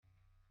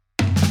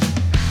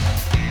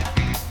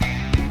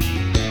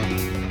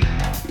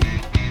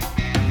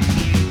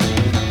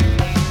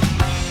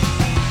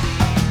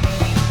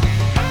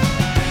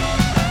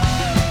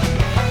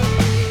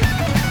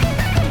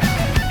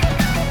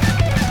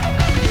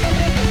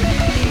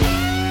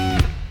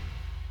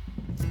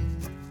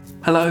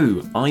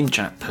Hello, I'm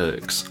Jack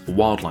Perks, a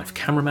wildlife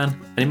cameraman,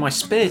 and in my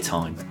spare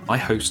time, I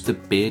host the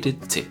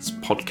Bearded Tits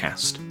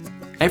podcast.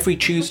 Every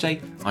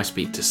Tuesday, I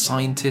speak to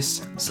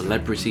scientists,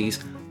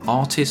 celebrities,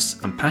 artists,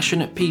 and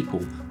passionate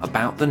people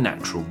about the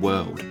natural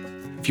world.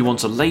 If you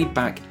want a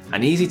laid-back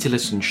and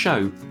easy-to-listen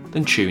show,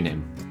 then tune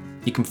in.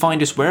 You can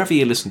find us wherever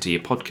you listen to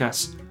your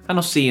podcasts, and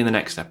I'll see you in the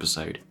next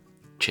episode.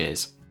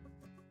 Cheers.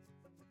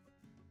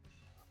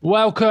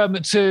 Welcome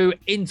to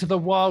Into the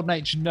Wild,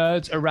 Nature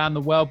Nerds around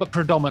the world, but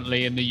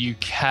predominantly in the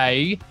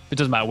UK. It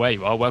doesn't matter where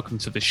you are. Welcome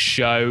to the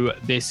show.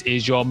 This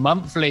is your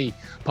monthly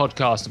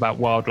podcast about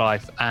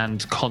wildlife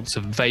and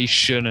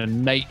conservation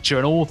and nature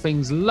and all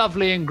things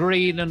lovely and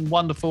green and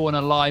wonderful and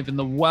alive in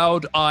the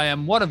world. I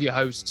am one of your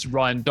hosts,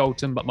 Ryan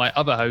Dalton, but my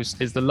other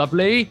host is the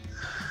lovely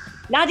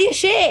Nadia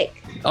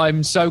Sheikh.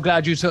 I'm so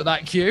glad you took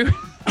that cue.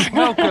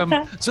 Welcome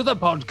to the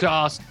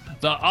podcast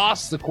that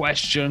asks the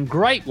question,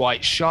 great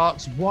white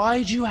sharks,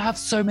 why do you have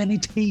so many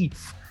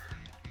teeth?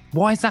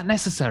 Why is that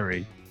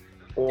necessary?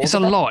 It's a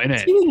lot, isn't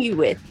it? Doing you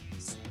with.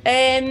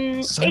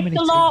 It's a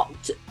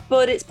lot,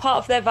 but it's part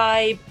of their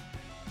vibe.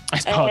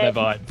 It's part of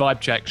their vibe. Vibe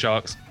check,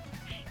 sharks.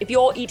 If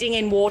you're eating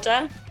in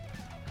water,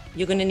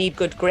 you're going to need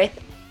good grip.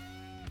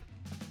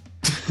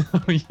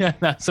 Yeah,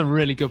 that's a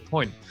really good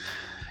point.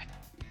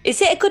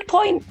 Is it a good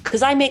point?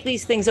 Because I make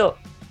these things up.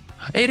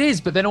 It is,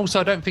 but then also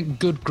I don't think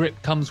good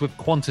grip comes with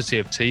quantity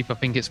of teeth. I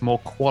think it's more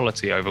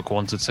quality over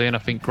quantity, and I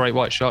think great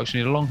white sharks,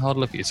 you need a long, hard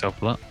look at yourself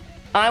for that.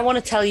 I want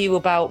to tell you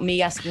about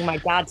me asking my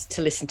dad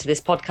to listen to this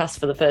podcast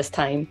for the first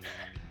time.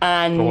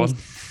 And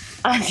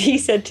he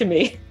said to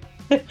me,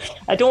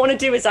 I don't want to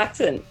do his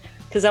accent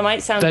because I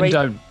might sound great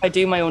if I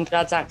do my own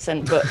dad's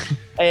accent, but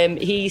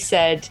he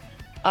said,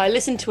 I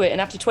listened to it,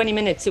 and after 20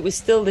 minutes, it was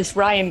still this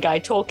Ryan guy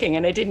talking,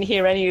 and I didn't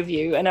hear any of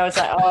you. And I was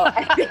like,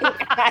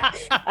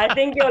 I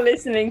think you're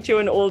listening to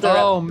an older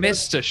episode.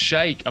 Mr.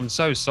 Sheikh, I'm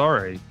so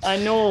sorry. I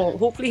know.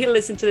 Hopefully he'll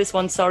listen to this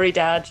one. Sorry,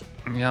 Dad.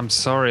 Yeah, I'm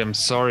sorry,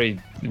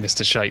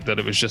 Mr. Sheikh, that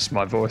it was just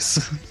my voice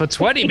for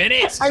 20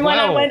 minutes. And when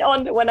I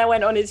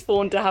went on his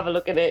phone to have a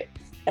look at it,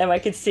 I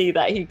could see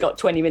that he got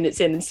 20 minutes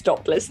in and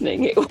stopped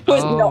listening. It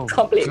was not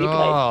completely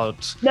played.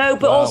 No,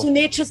 but also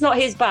nature's not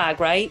his bag,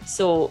 right?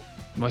 So.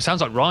 Well, it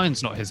sounds like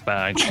Ryan's not his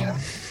bag.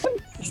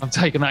 I'm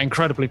taking that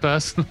incredibly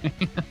personally.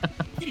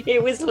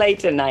 It was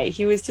late at night.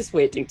 He was just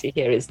waiting to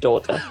hear his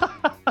daughter.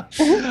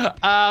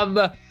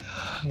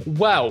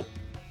 Well,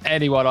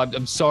 anyone,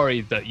 I'm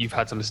sorry that you've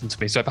had to listen to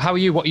me. So how are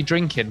you? What are you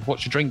drinking?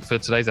 What's your drink for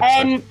today's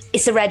episode?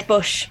 It's a Red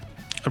Bush.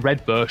 A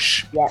Red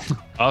Bush? Yeah.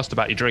 I asked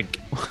about your drink.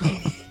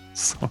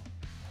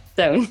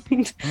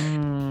 Don't.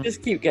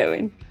 Just keep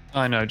going.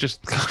 I know,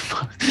 just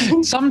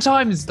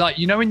sometimes, like,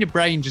 you know, when your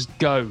brain just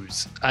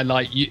goes and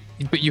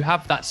but you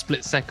have that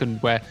split second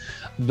where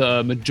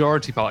the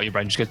majority part of your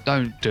brain just goes,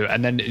 don't do it,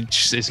 and then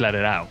it's let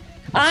it out.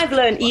 I've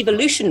learned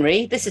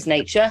evolutionary, this is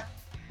nature,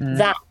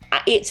 that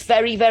it's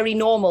very, very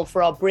normal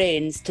for our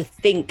brains to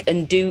think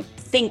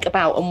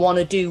about and want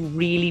to do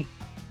really,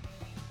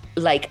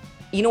 like,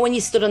 you know, when you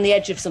stood on the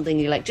edge of something,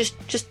 you're like, just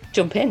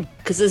jump in,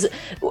 because there's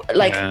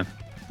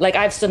like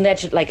I've stood on the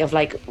edge of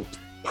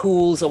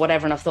pools or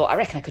whatever, and I've thought, I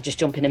reckon I could just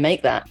jump in and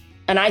make that.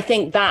 And I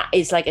think that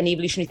is like an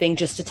evolutionary thing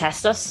just to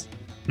test us.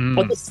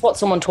 Or this is what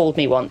someone told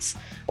me once.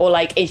 Or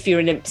like if you're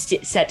in a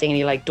setting and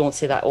you're like, don't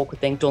say that awkward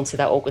thing,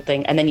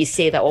 and then you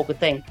say that awkward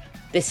thing,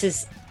 this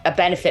is a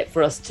benefit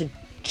for us to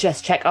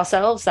just check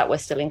ourselves that we're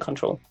still in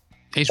control.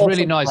 It's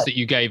really nice that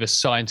you gave a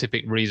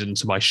scientific reason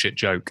to my shit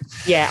joke.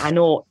 Yeah, I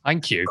know.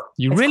 Thank you.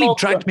 You really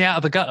dragged me out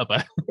of the gutter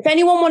there. If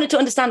anyone wanted to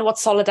understand what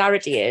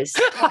solidarity is,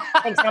 an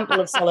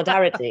example of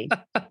solidarity.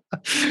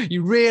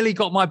 You really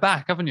got my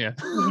back, haven't you?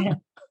 Yeah.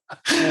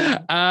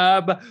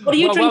 What are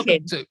you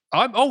drinking?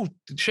 I'm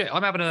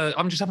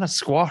just having a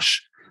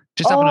squash.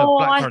 Having a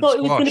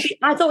blackcurrant squash.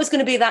 I thought it was going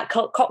to be that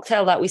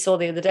cocktail that we saw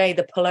the other day,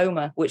 the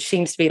Paloma, which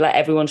seems to be like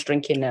everyone's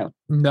drinking now.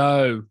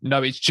 No,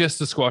 it's just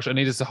the squash. I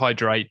needed to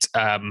hydrate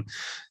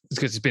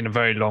because it's been a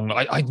very long.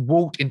 I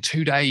walked in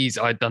 2 days.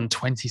 I'd done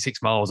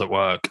 26 miles at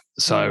work.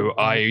 So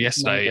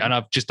yesterday, and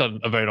I've just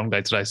done a very long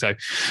day today. So,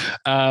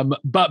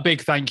 but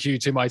big thank you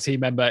to my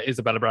team member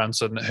Isabella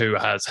Branson, who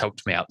has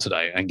helped me out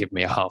today and given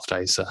me a half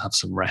day to have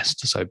some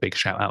rest. So big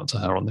shout out to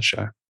her on the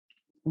show.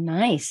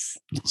 Nice.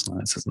 That's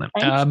nice, isn't it?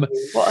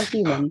 What a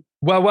human.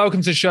 Well,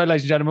 welcome to the show,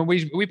 ladies and gentlemen.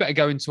 We better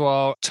go into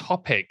our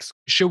topics.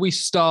 Shall we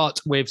start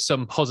with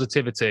some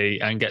positivity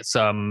and get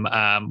some,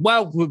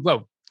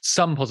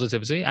 some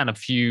positivity and a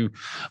few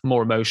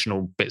more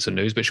emotional bits of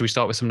news, but should we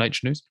start with some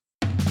nature news?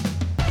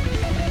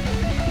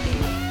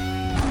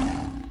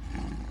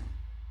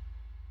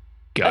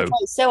 Go. Okay,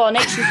 so our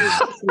nature news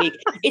this week,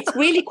 it's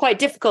really quite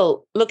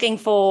difficult looking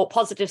for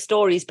positive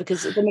stories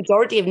because the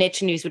majority of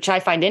nature news, which I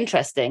find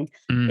interesting,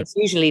 it's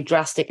usually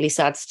drastically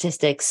sad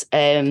statistics.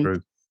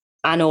 True.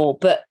 I know,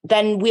 but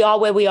then we are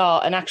where we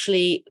are. And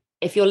actually,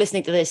 if you're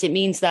listening to this, it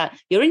means that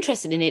you're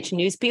interested in nature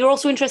news, but you're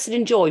also interested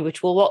in joy,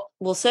 which will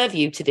serve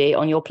you today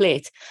on your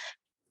plate.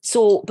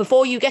 So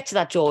before you get to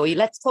that joy,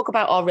 let's talk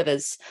about our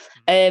rivers.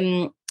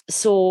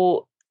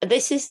 So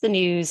this is the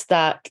news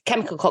that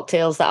chemical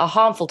cocktails that are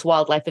harmful to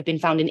wildlife have been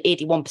found in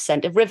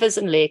 81% of rivers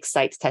and lake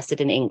sites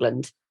tested in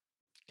England.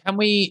 Can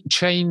we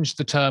change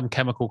the term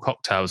chemical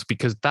cocktails?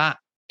 Because that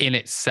in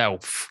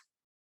itself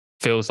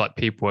feels like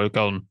people are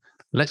gone,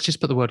 let's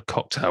just put the word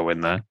cocktail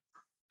in there.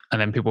 And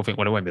then people think,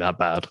 well, it won't be that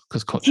bad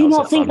because cocktails Do you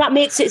not think fun. that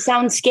makes it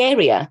sound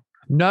scarier?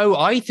 No,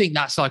 I think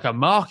that's like a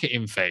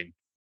marketing thing.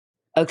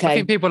 Okay. I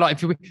think people are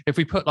like, if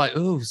we put like,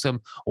 oh,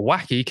 some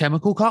wacky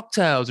chemical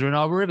cocktails are in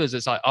our rivers,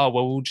 it's like, oh,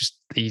 well, we'll just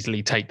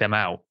easily take them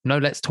out. No,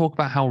 let's talk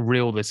about how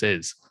real this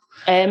is.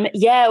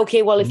 Yeah,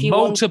 okay. Well, if you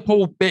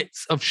multiple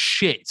bits of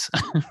shit.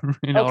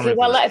 Okay,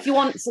 well, if you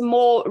want some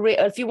more,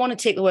 if you want to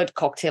take the word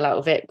cocktail out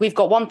of it, we've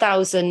got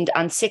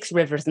 1,006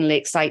 rivers and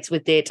lake sites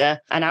with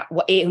data, and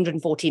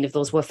 814 of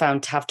those were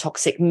found to have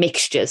toxic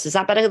mixtures. Is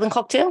that better than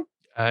cocktail?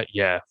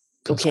 Yeah.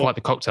 It's quite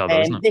the cocktail, though,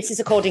 isn't it? This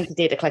is according to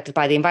data collected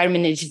by the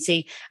Environment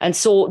Agency. And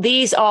so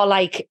these are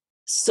like,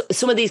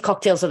 some of these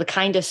cocktails are the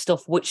kind of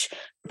stuff which,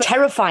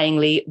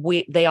 terrifyingly,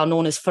 they are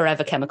known as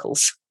forever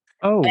chemicals.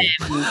 Oh.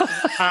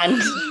 And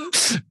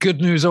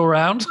good news all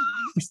round.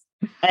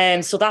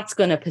 So that's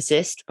going to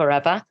persist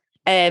forever.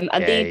 And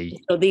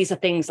these are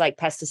things like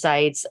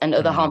pesticides and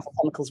other harmful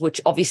chemicals,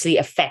 which obviously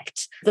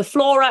affect the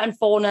flora and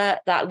fauna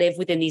that live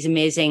within these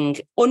amazing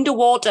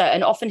underwater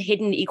and often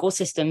hidden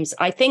ecosystems.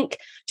 I think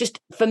just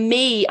for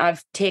me,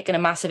 I've taken a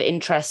massive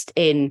interest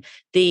in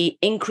the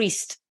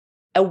increased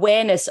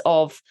awareness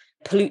of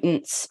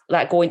pollutants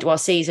that go into our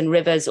seas and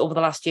rivers over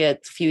the last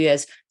few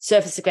years.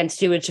 Surface Against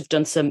Sewage have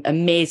done some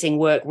amazing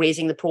work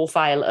raising the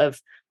profile of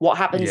what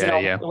happens in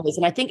our waters.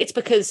 And I think it's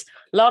because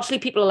largely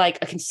people are like,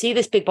 I can see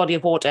this big body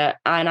of water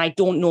and I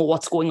don't know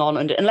what's going on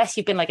under, unless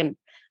you've been I don't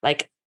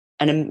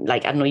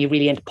know, you're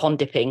really into pond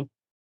dipping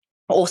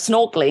or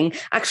snorkeling.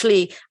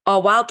 Actually,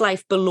 our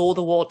wildlife below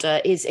the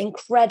water is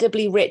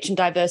incredibly rich and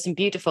diverse and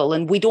beautiful.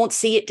 And we don't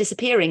see it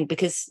disappearing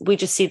because we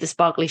just see the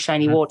sparkly,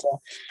 shiny water.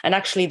 And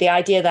actually the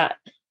idea that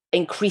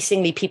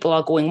increasingly people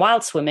are going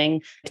wild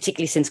swimming,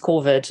 particularly since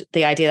COVID,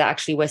 the idea that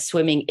actually we're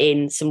swimming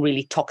in some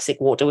really toxic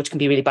water, which can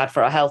be really bad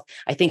for our health,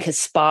 I think has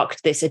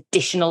sparked this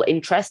additional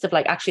interest of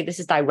like, actually, this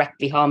is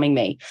directly harming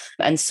me.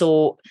 And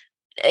so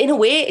in a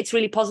way, it's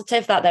really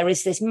positive that there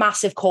is this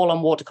massive call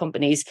on water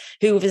companies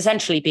who have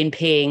essentially been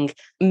paying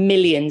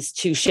millions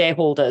to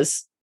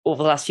shareholders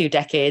over the last few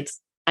decades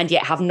and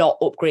yet have not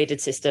upgraded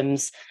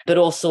systems, but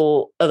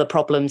also other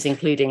problems,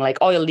 including like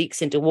oil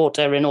leaks into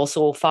water and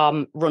also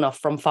farm runoff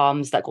from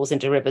farms that goes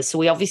into rivers. So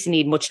we obviously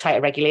need much tighter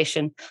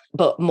regulation,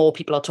 but more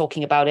people are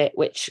talking about it,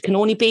 which can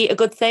only be a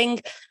good thing.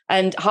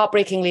 And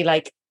heartbreakingly,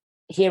 like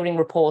hearing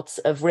reports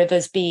of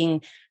rivers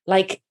being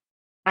like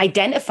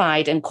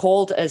identified and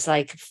called as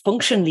like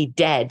functionally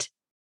dead,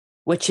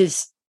 which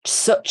is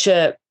such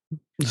a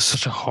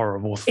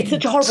horrible it's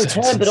such a horrible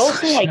term, but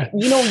also like,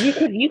 you know,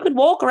 you could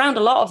walk around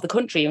a lot of the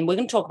country, and we're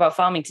going to talk about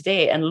farming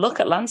today, and look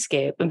at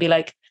landscape and be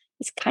like,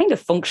 it's kind of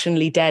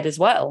functionally dead as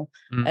well.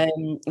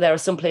 There are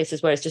some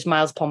places where it's just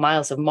miles upon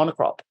miles of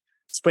monocrop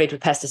sprayed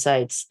with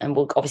pesticides, and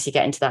we'll obviously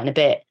get into that in a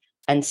bit.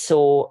 And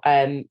so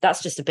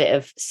that's just a bit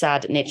of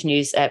sad nature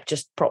news.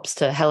 Just props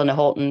to Helena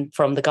Horton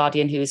from The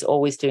Guardian, who's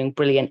always doing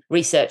brilliant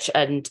research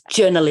and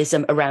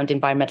journalism around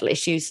environmental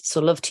issues.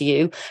 So love to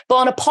you. But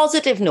on a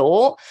positive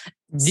note,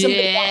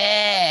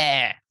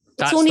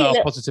 that's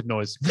our positive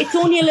noise. It's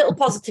only a little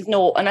positive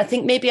note. And I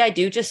think maybe I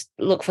do just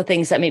look for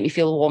things that make me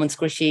feel warm and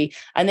squishy.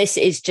 And this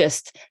is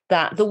just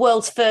that the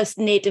world's first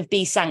native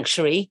bee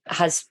sanctuary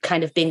has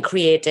kind of been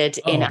created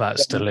in. Oh,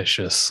 that's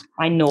delicious.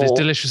 I know. Is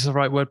delicious the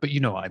right word? But you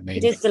know what I mean.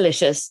 It is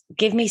delicious.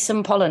 Give me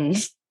some pollen.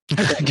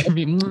 Give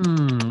me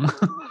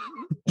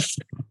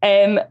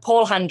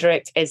Paul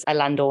Handrick is a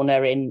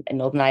landowner in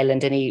Northern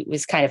Ireland, and he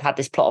was kind of had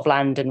this plot of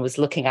land and was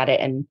looking at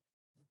it and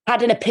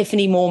had an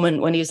epiphany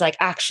moment when he was like,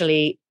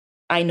 actually,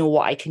 I know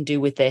what I can do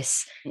with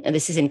this. And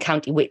this is in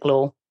County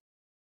Wicklow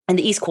and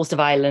the east coast of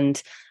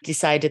Ireland.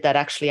 Decided that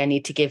actually I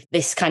need to give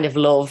this kind of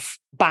love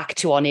back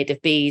to our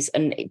native bees,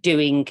 and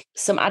doing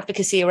some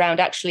advocacy around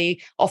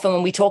actually often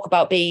when we talk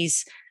about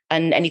bees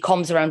and any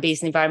comms around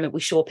bees and the environment, we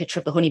show a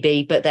picture of the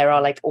honeybee, but there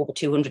are like over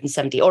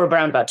 270 or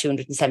around about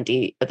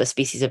 270 other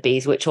species of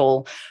bees, which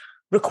all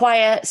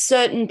require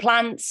certain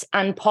plants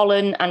and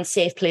pollen and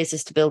safe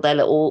places to build their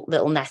little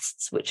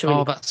nests, which are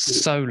really that's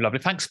cute. So lovely.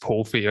 Thanks,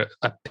 Paul, for your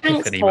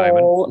epiphany Paul.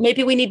 moment.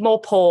 Maybe we need more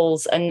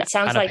Pauls, and it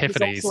sounds like he's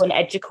also an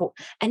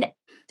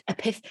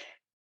epiphany.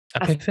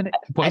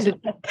 What is it?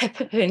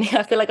 Epiphany.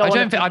 I feel like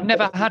I've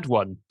never had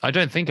one. I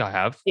don't think I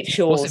have. It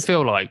sure. What's it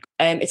feel like?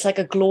 It's like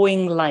a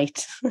glowing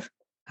light.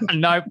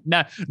 No,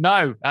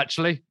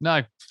 actually,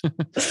 no.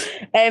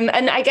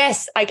 And I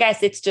guess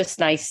it's just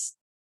nice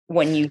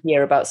when you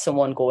hear about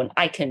someone going,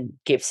 I can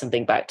give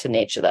something back to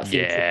nature that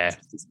feels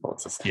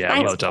supports us. Yeah,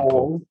 thanks, well done,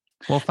 Paul.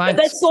 Well, thanks. But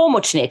there's so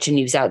much nature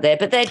news out there,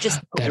 but they're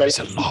just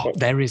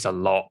there is a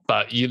lot.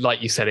 But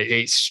like you said,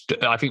 it's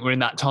I think we're in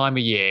that time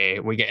of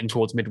year. We're getting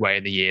towards midway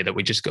in the year that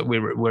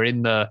we're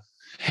in the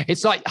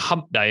It's like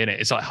hump day, isn't it?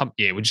 It's like hump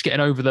year. We're just getting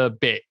over the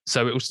bit.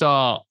 So it will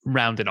start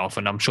rounding off,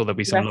 and I'm sure there'll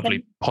be some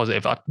lovely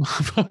positive. I've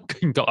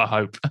fucking got a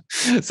hope.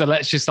 So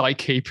let's just like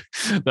keep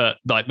that,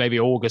 like maybe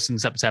August and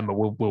September,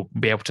 we'll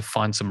be able to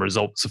find some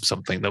results of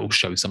something that will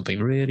show something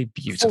really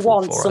beautiful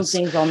for us.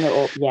 Something's on the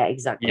up. Yeah,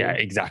 exactly. Yeah,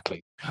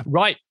 exactly.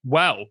 Right.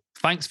 Well,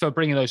 thanks for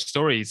bringing those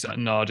stories,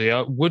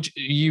 Nadia. Would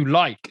you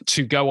like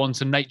to go on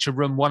to Nature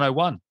Room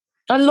 101?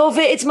 I love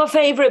it. It's my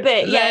favourite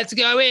bit. Let's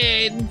go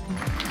in.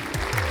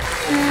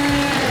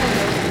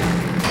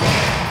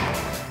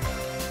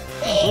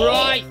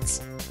 Right.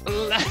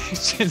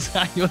 Is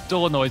that your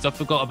door noise?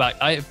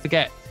 I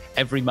forget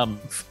every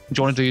month. Do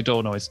you want to do your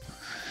door noise?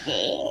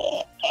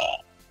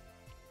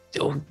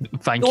 Oh,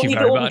 thank you very much.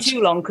 Don't leave it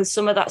too long because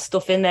some of that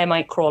stuff in there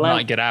might crawl out.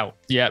 Might get out.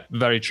 Yeah,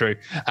 very true.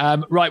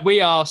 Right, we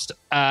asked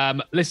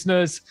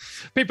listeners,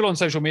 people on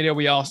social media,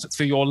 we asked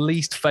for your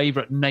least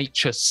favourite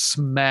nature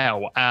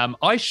smell.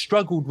 I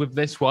struggled with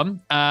this one.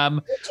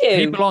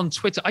 People on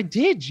Twitter, I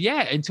did,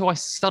 yeah, until I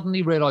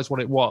suddenly realised what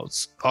it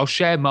was. I'll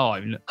share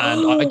mine,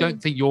 and I don't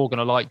think you're going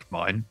to like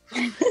mine.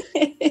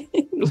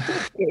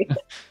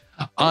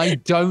 I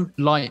don't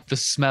like the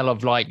smell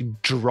of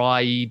like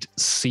dried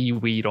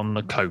seaweed on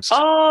the coast.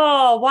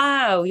 Oh,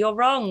 wow. You're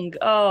wrong.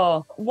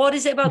 Oh, what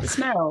is it about the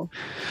smell?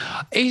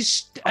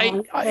 It's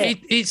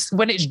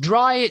when it's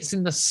dry, it's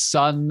in the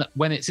sun.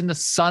 When it's in the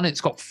sun, it's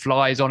got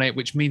flies on it,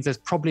 which means there's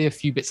probably a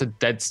few bits of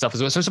dead stuff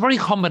as well. So it's a very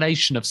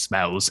combination of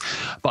smells,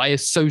 but I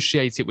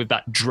associate it with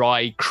that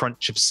dry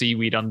crunch of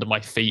seaweed under my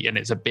feet, and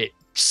it's a bit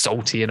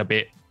salty and a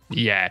bit.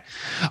 Yeah,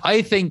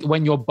 I think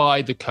when you're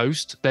by the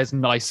coast, there's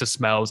nicer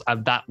smells,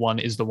 and that one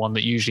is the one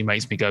that usually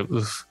makes me go,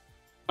 oof.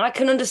 I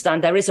can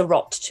understand there is a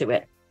rot to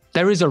it.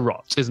 There is a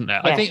rot, isn't there?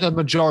 Yeah. I think the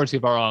majority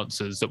of our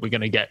answers that we're going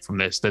to get from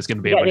this, there's going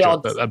to be a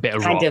bit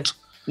of rot.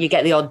 You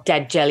get the odd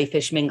dead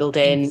jellyfish mingled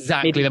in.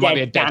 Exactly, there might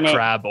be a dead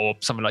crab or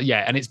something like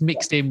and it's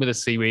mixed in with the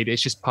seaweed.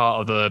 It's just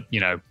part of the,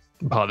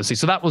 part of the sea.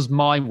 So that was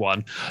my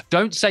one.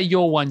 Don't say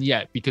your one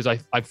yet, because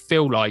I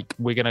feel like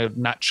we're going to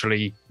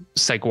naturally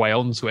segue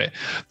onto it.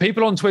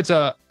 People on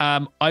Twitter,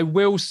 I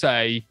will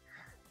say,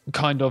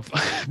 kind of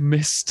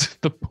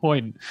missed the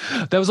point.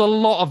 There was a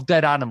lot of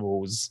dead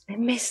animals. I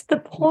missed the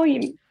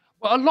point.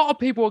 Well, a lot of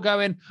people were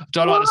going,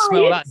 don't like the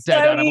smell of that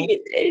dead animal.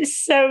 It's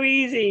so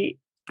easy.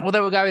 Well,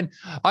 they were going,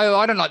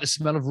 I don't like the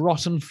smell of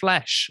rotten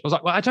flesh. I was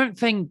like, well, I don't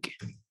think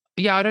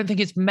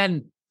it's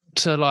meant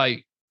to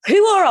like.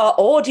 Who are our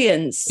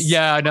audience?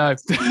 Yeah, I know.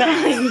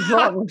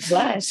 Rotten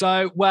flesh.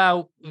 So,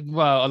 well,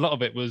 a lot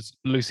of it was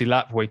Lucy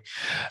Lapwey.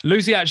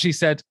 Lucy actually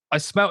said, I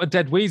smelt a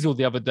dead weasel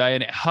the other day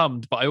and it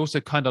hummed, but I also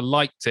kind of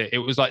liked it. It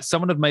was like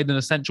someone had made an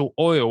essential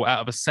oil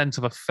out of a scent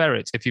of a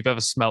ferret, if you've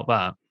ever smelt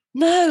that.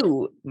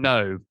 No,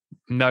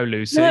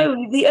 Lucy. No,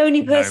 the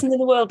only person in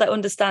the world that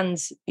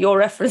understands your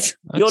reference.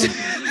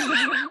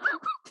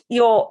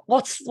 Your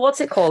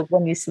what's it called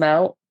when you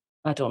smell?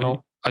 I don't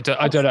know. I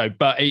don't know,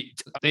 but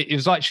it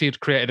was like she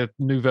had created a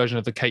new version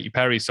of the Katy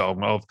Perry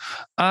song of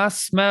I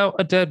smelt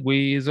a dead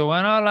weasel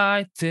and I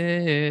liked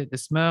it. It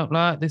smelled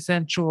like the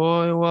essential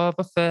oil of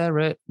a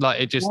ferret. Like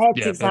it just,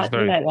 it was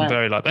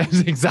very like that. It was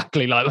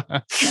exactly like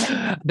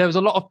that. There was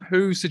a lot of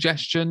poo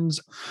suggestions.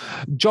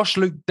 Josh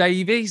Luke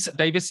Davis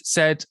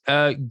said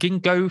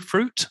ginkgo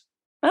fruit.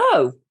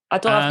 Oh, I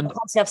can't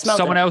say I've smelled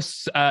someone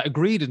else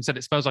agreed and said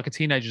it smells like a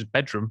teenager's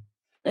bedroom.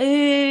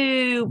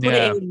 Ooh, put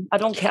it in. I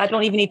don't care. I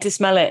don't even need to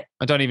smell it.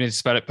 I don't even need to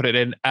smell it. Put it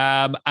in.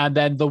 And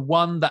then the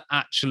one that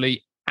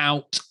actually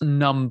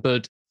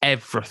outnumbered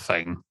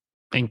everything,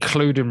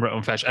 including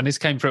rotten flesh, and this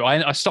came through.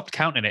 I stopped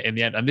counting it in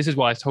the end, and this is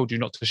why I told you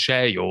not to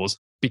share yours,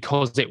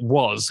 because it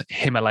was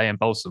Himalayan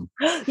balsam.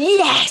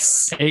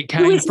 Yes, it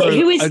came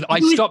through. I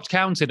stopped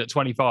counting at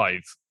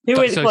 25. Who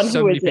is so, one?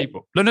 so Who many is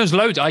people. No, there's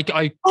loads. I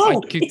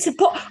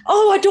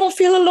don't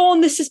feel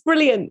alone. This is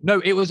brilliant. No,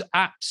 it was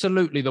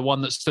absolutely the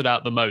one that stood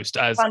out the most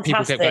as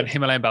people kept going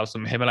Himalayan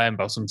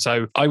balsam.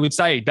 So I would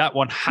say that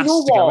one has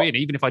to go in,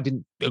 even if I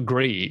didn't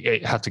agree,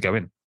 it had to go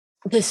in.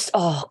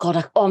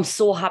 I'm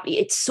so happy.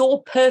 It's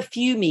so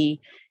perfumey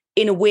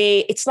in a way.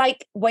 It's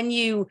like when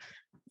you're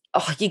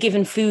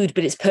given food,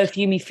 but it's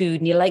perfumey food,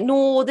 and you're like,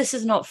 no, this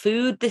is not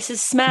food. This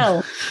is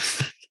smell.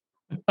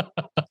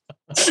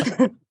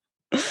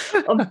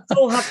 I'm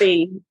so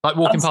happy. Like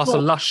walking past a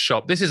Lush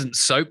shop. This isn't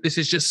soap. This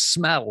is just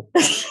smell.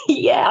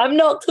 Yeah, I'm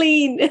not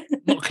clean.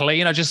 Not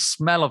clean. I just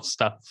smell of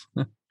stuff.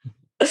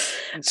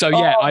 So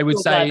yeah, I would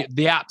say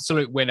the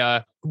absolute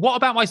winner. What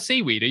about my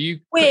seaweed? Are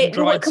you putting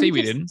dried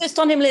seaweed in? Just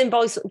on Himalayan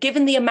balsam,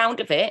 given the amount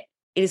of it,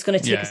 it is going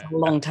to take us a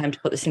long time to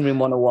put this in room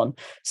 101.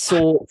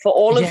 So for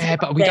all of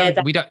but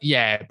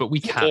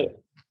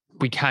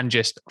we can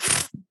just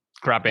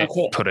grab it,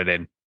 put it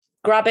in.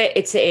 Grab it,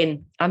 it's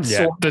in. I'm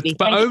so happy.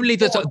 But only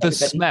the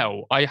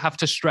smell. I have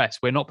to stress,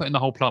 we're not putting the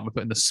whole plant, we're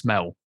putting the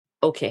smell.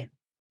 Okay.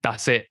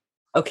 That's it.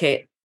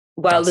 Okay.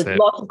 Well, there's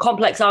lots of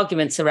complex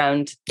arguments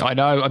around. I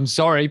know, I'm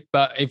sorry,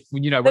 but if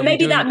But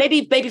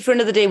maybe for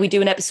another day we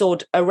do an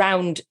episode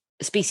around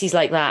species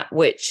like that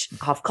which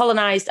have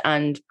colonized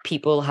and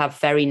people have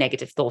very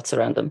negative thoughts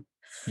around them.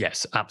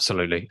 Yes,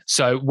 absolutely.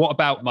 So what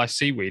about my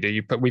seaweed?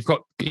 We've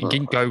got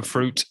ginkgo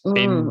fruit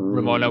in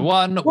room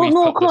 101. Well,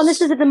 no, come on.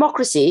 This is a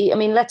democracy. I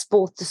mean, let's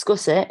both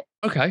discuss it.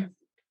 Okay.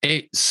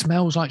 It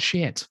smells like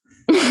shit.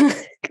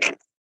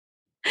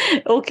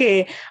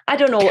 Okay. I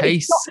don't know.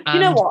 Case you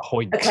know what?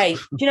 point. Okay.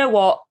 Do you know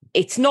what?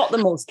 It's not the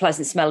most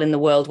pleasant smell in the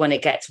world when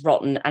it gets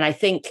rotten. And I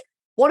think,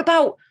 what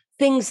about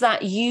things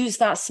that use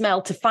that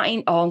smell to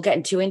find? Oh, I'm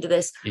getting too into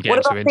this. You're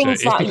getting too into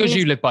it. It's because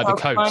you live by the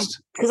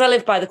coast. Because I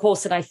live by the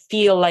coast and I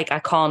feel like I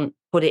can't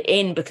put it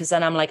in because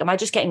then I'm like, am I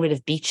just getting rid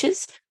of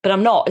beaches? But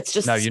I'm not. It's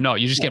just... No, you're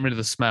not. You're just getting rid of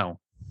the smell.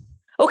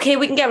 Okay,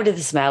 we can get rid of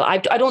the smell. I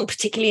don't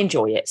particularly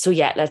enjoy it. So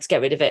yeah, let's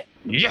get rid of it.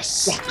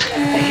 Yes.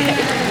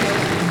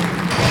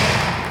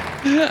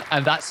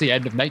 And that's the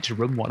end of Nature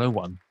Room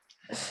 101.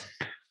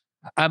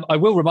 I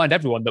will remind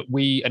everyone that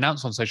we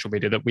announced on social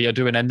media that we are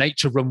doing a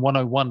Nature Room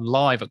 101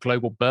 live at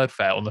Global Bird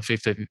Fair on the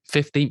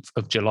 15th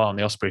of July on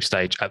the Osprey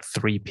stage at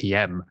 3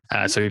 p.m.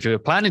 So if you're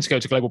planning to go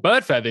to Global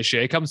Bird Fair this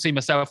year, come see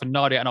myself and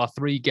Nadia and our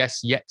 3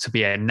 guests yet to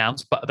be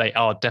announced, but they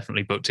are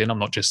definitely booked in. I'm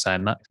not just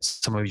saying that.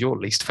 Some of your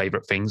least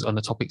favourite things on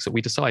the topics that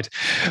we decide.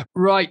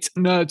 Right,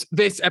 nerds,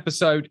 this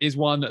episode is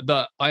one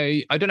that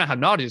I don't know how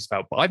Nadia's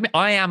felt, but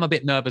I am a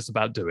bit nervous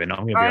about doing.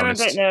 I'm a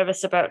bit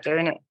nervous about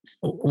doing it.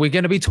 We're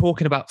going to be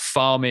talking about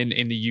farming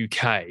in the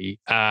UK.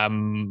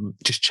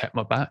 Just check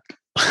my back.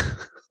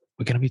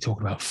 We're going to be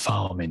talking about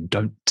farming.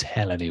 Don't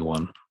tell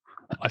anyone.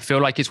 I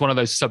feel like it's one of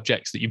those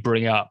subjects that you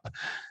bring up.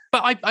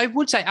 But I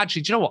would say,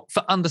 actually, do you know what?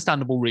 For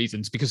understandable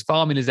reasons, because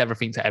farming is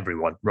everything to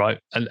everyone, right?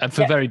 And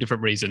for very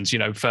different reasons. You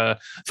know, for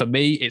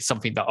me, it's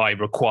something that I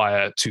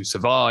require to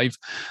survive.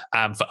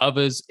 For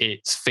others,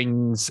 it's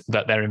things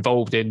that they're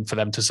involved in for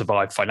them to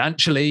survive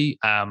financially.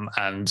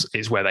 And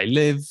it's where they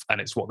live and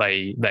it's what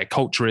their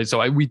culture is.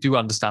 So we do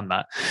understand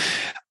that.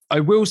 I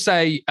will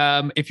say,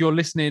 if you're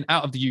listening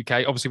out of the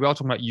UK, obviously we are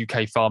talking about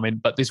UK farming,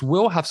 but this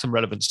will have some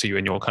relevance to you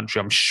in your country,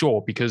 I'm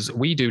sure, because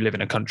we do live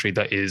in a country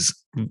that is,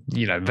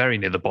 you know, very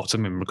near the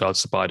bottom in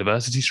regards to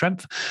biodiversity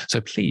strength. So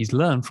please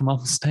learn from our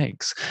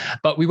mistakes.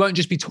 But we won't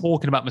just be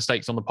talking about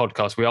mistakes on the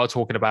podcast. We are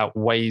talking about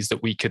ways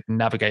that we could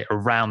navigate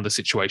around the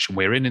situation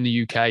we're in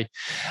the UK.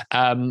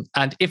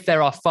 And if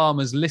there are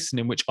farmers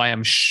listening, which I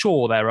am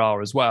sure there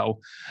are as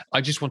well,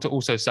 I just want to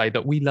also say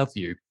that we love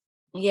you.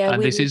 Yeah,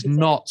 and this is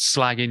not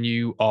slagging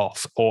you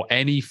off or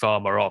any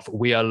farmer off.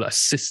 We are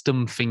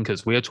system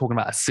thinkers. We are talking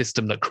about a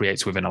system that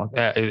creates within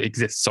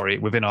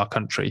our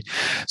country.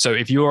 So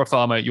if you're a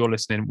farmer, you're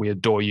listening, we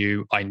adore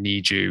you. I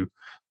need you.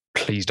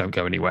 Please don't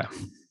go anywhere.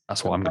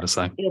 That's what I'm going to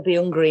say. He'll be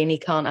hungry and he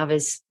can't have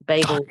his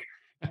bagel.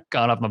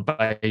 Can't have my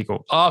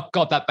bagel. Oh,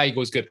 God, that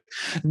bagel is good.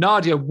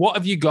 Nadia, what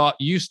have you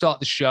got? You start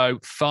the show,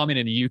 farming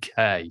in the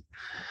UK.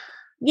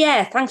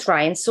 Yeah, thanks,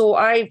 Ryan. So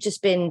I've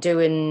just been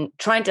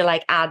trying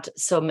to add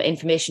some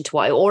information to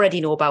what I already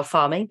know about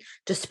farming,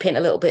 just to paint a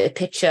little bit of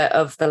picture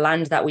of the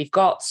land that we've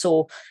got.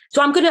 So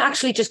I'm going to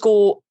actually just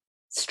go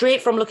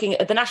straight from looking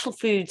at the National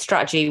Food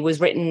Strategy was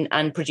written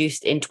and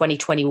produced in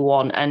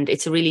 2021. And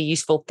it's a really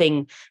useful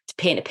thing to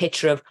paint a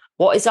picture of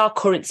what is our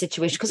current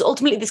situation, because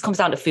ultimately this comes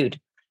down to food.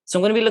 So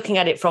I'm going to be looking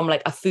at it from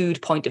a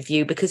food point of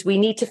view, because we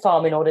need to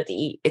farm in order to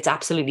eat. It's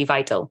absolutely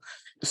vital.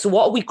 So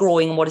what are we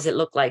growing and what does it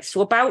look like?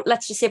 So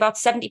let's just say about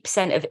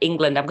 70% of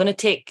England, I'm going to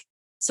take,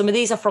 some of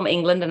these are from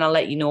England and I'll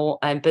let you know,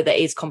 but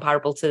that is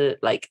comparable to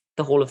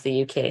the whole of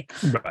the UK.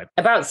 Right.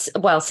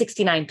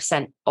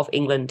 69% of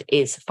England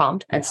is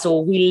farmed. And so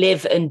we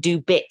live and do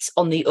bits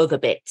on the other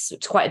bits.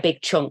 It's quite a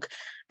big chunk.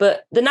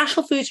 But the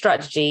National Food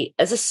Strategy,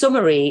 as a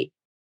summary,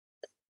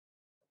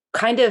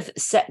 kind of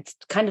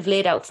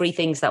laid out 3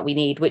 things that we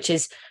need, which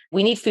is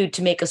we need food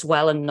to make us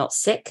well and not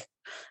sick.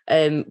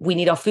 We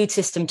need our food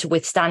system to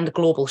withstand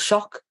global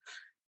shock,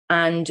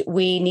 and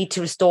we need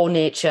to restore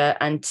nature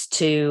and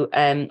to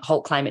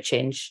halt climate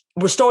change.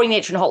 Restoring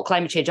nature and halt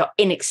climate change are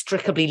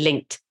inextricably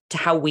linked to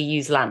how we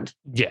use land.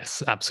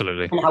 Yes,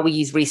 absolutely. And how we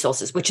use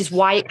resources, which is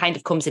why it kind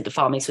of comes into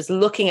farming. So it's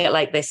looking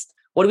at this,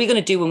 what are we going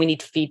to do when we need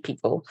to feed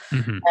people?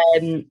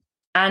 Mm-hmm.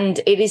 And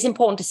it is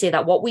important to say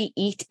that what we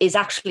eat is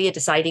actually a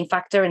deciding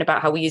factor in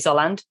about how we use our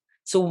land.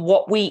 So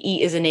what we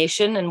eat as a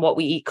nation and what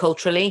we eat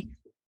culturally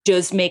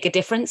does make a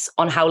difference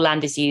on how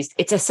land is used.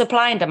 It's a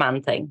supply and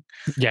demand thing.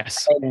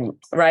 Yes.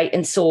 Right.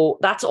 And so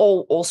that's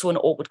also an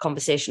awkward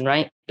conversation,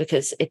 right?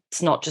 Because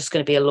it's not just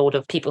going to be a load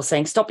of people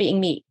saying, stop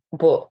eating meat,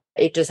 but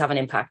it does have an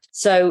impact.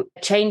 So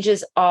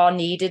changes are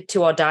needed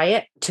to our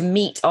diet to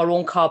meet our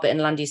own carbon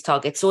and land use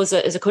targets. So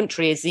as a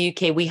country, as the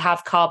UK, we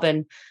have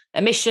carbon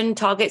emission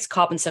targets,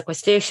 carbon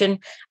sequestration,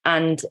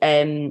 and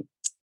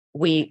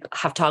we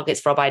have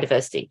targets for our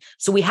biodiversity.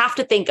 So we have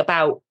to think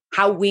about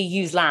how we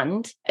use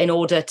land in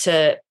order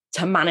to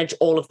manage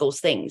all of those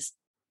things.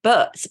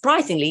 But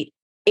surprisingly,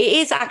 it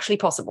is actually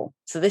possible.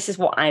 So this is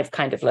what I've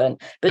kind of learned.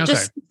 But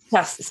just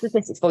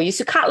statistics for you.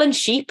 So cattle and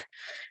sheep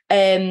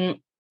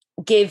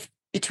give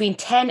between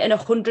 10 and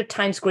 100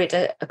 times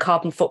greater a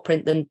carbon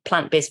footprint than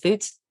plant-based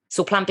foods.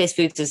 So plant-based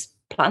foods is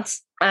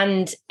plants.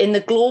 And in the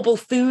global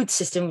food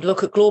system,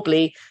 look at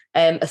globally,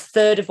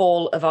 1/3 of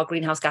all of our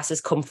greenhouse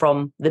gases come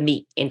from the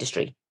meat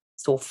industry.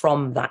 So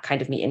from that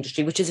kind of meat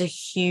industry, which is a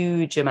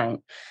huge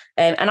amount.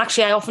 And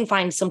actually, I often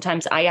find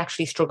sometimes I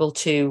actually struggle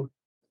to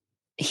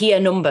hear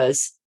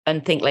numbers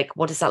and think like,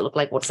 what does that look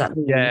like? What does that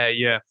mean?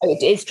 Yeah.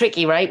 It's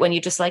tricky, right? When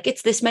you're just like,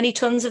 it's this many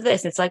tons of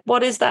this. And it's like,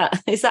 what is that?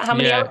 Is that how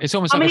many? It's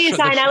almost how like many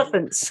inside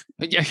elephants?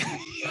 Yeah.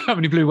 How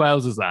many blue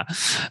whales is that?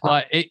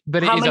 But how it is,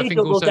 many I think,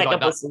 also like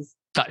buses?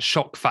 that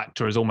shock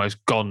factor is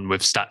almost gone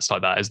with stats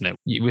like that, isn't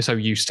it? We're so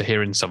used to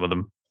hearing some of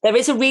them. There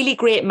is a really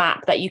great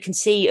map that you can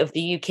see of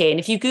the UK. And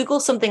if you Google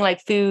something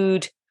like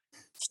food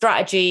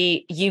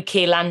strategy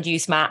UK land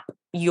use map,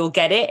 you'll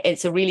get it.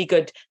 It's a really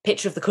good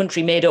picture of the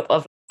country made up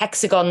of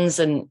hexagons,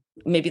 and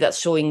maybe that's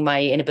showing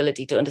my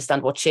inability to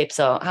understand what shapes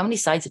are. How many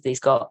sides have these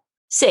got?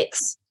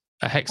 6.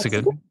 A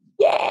hexagon.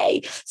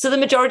 Yay! So the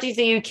majority of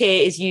the UK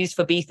is used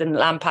for beef and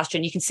lamb pasture,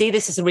 and you can see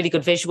this is a really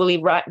good visually.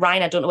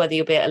 Ryan, I don't know whether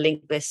you'll be able to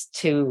link this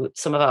to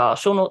some of our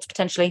show notes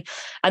potentially.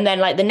 And then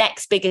like the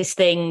next biggest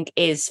thing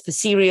is for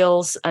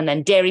cereals, and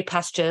then dairy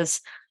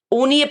pastures.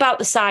 Only about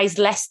the size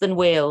less than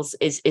Wales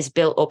is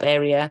built up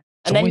area.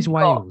 And it's always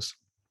Wales.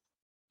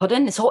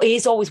 Pardon? It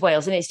is always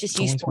Wales, and it's just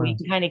useful. You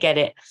can kind of get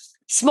it.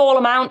 Small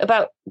amount,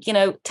 about,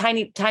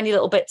 tiny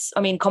little bits. I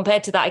mean,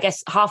 compared to that, I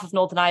guess half of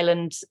Northern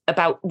Ireland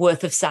about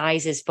worth of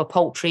size is for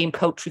poultry and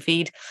poultry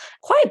feed.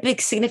 Quite a big,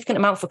 significant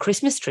amount for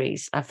Christmas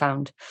trees, I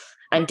found.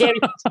 And dairy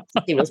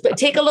cereals. But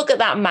take a look at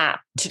that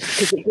map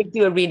because it gives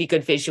you a really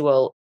good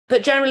visual.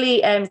 But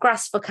generally,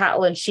 grass for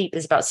cattle and sheep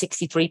is about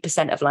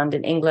 63% of land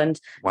in England.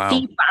 Wow.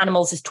 Feed for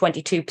animals is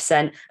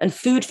 22%. And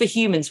food for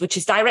humans, which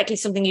is directly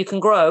something you can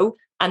grow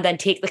and then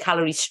take the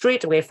calories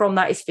straight away from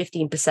that, is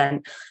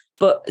 15%.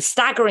 But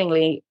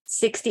staggeringly,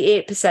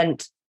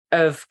 68%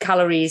 of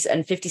calories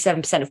and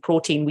 57% of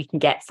protein we can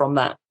get from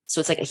that. So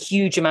it's like a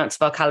huge amount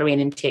of our calorie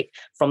intake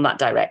from that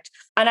direct.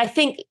 And I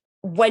think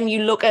when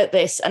you look at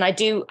this, and I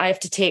have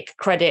to take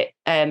credit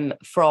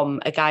from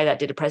a guy that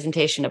did a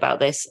presentation about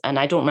this, and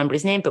I don't remember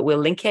his name, but we'll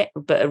link it,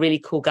 but a really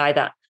cool guy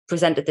that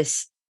presented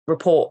this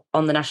report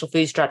on the National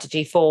Food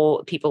Strategy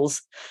for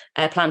People's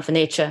Plan for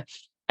Nature.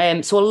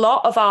 So a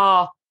lot of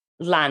our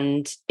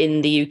land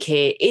in the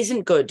UK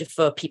isn't good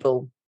for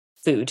people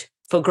food,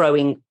 for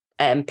growing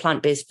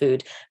plant-based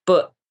food.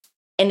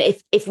 And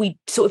if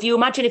you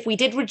imagine if we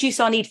did reduce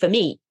our need for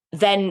meat,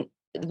 then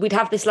we'd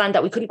have this land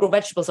that we couldn't grow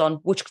vegetables on,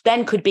 which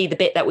then could be the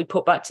bit that we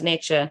put back to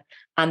nature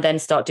and then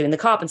start doing the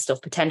carbon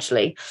stuff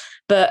potentially.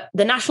 But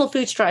the National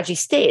Food Strategy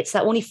states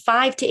that only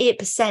 5 to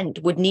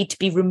 8% would need to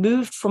be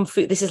removed from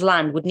food. This is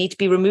land, would need to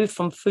be removed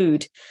from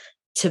food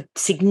to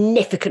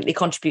significantly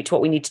contribute to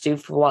what we need to do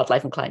for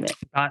wildlife and climate.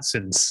 That's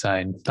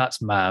insane.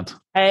 That's mad.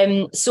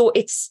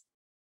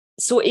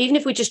 So even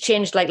if we just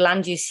changed like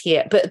land use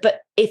here,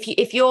 but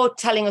if you're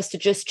telling us to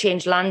just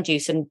change land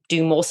use and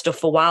do more stuff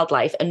for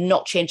wildlife and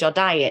not change our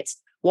diets,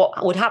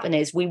 what would happen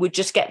is we would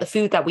just get the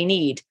food that we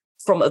need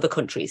from other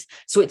countries.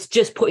 So it's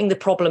just putting the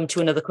problem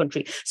to another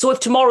country. So if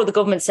tomorrow the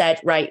government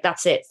said, right,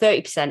 that's it,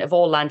 30% of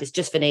all land is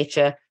just for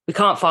nature, we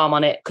can't farm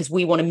on it because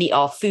we want to meet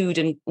our food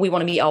and we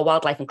want to meet our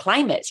wildlife and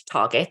climate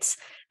targets,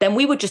 then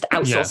we would just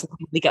outsource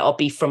and we get our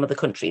beef from other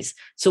countries.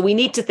 So we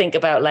need to think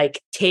about like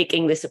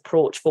taking this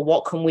approach for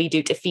what can we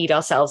do to feed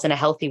ourselves in a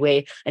healthy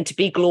way and to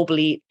be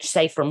globally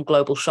safe from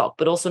global shock,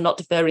 but also not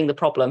deferring the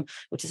problem,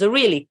 which is a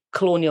really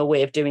colonial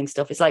way of doing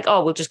stuff. It's like,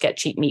 oh, we'll just get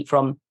cheap meat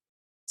from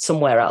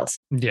somewhere else.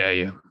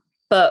 Yeah.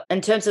 But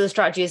in terms of the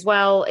strategy as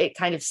well, it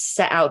kind of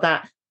set out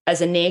that as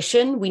a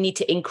nation, we need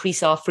to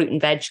increase our fruit and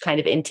veg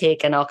kind of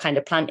intake and our kind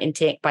of plant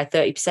intake by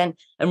 30%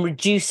 and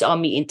reduce our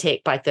meat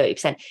intake by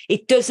 30%.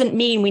 It doesn't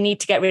mean we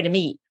need to get rid of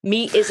meat.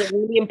 Meat is a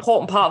really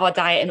important part of our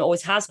diet and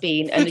always has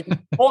been. And it's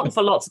important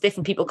for lots of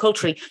different people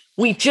culturally.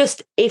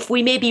 If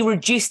we maybe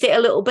reduced it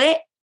a little bit,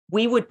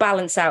 we would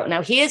balance out.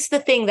 Now, here's the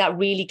thing that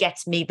really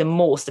gets me the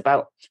most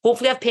about,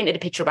 hopefully I've painted a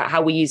picture about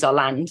how we use our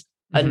land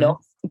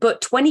enough,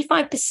 but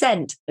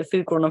 25% of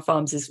food grown on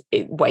farms is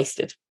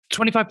wasted.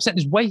 25%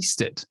 is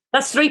wasted.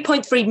 That's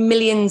 3.3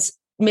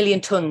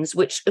 million tons,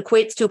 which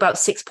equates to about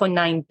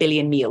 6.9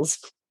 billion meals.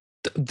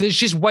 There's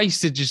just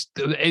wasted.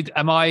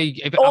 Am I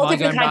going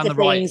down the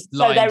right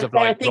lines of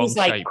like wrong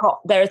shape?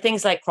 There are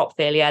things like crop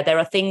failure. There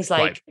are things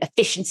like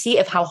efficiency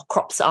of how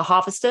crops are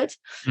harvested.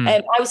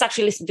 I was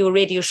actually listening to a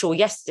radio show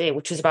yesterday,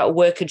 which was about a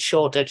worker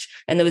shortage.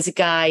 And there was a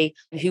guy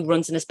who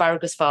runs an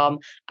asparagus farm.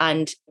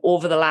 And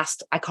over the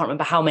last, I can't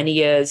remember how many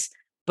years,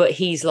 but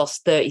he's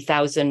lost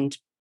 30,000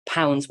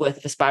 pounds worth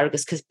of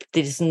asparagus because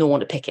there's no one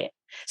to pick it.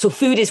 So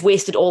food is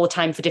wasted all the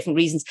time for different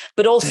reasons,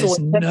 but also there's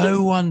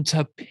no one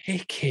to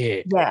pick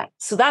it. Yeah,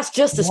 so that's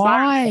just asparagus.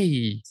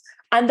 Why?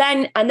 And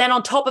then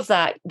on top of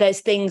that,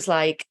 there's things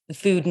like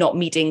food not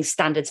meeting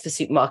standards for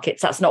supermarkets.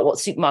 That's not what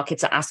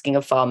supermarkets are asking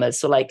of farmers.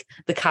 So like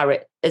the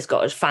carrot has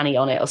got a fanny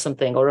on it or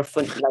something, or a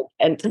fun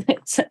and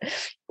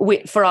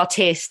for our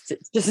taste,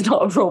 it's just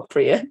not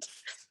appropriate.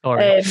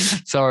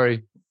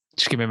 Sorry.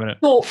 Just give me a minute.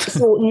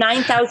 So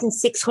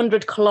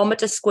 9,600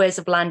 kilometre squares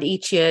of land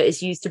each year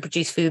is used to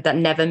produce food that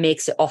never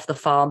makes it off the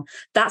farm.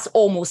 That's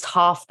almost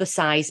half the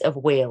size of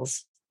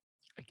Wales.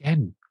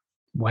 Again,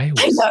 Wales.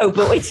 I know,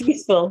 but it's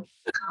useful.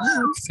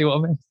 See what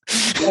I mean?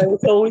 No,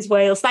 it's always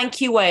Wales.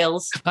 Thank you,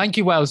 Wales. Thank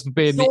you, Wales, for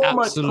being So the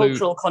much absolute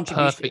cultural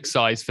contribution. perfect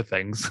size for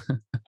things.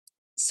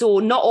 So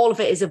not all of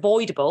it is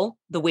avoidable,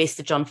 the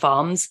wastage on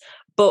farms,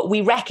 but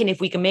we reckon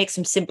if we can make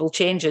some simple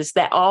changes,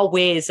 there are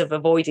ways of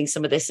avoiding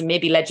some of this and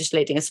maybe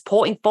legislating a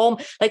supporting form.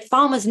 Like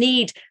farmers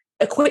need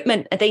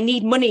equipment and they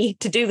need money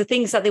to do the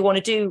things that they want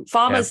to do.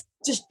 Farmers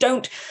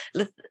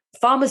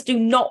do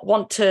not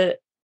want to,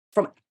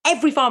 from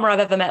every farmer I've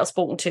ever met or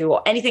spoken to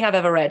or anything I've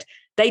ever read,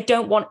 they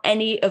don't want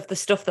any of the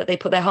stuff that they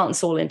put their heart and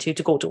soul into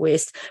to go to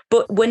waste.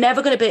 But we're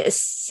never going to be able to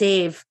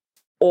save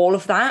all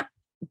of that.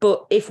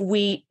 But if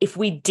we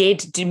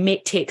did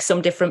take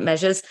some different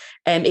measures,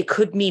 it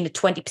could mean a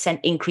 20%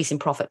 increase in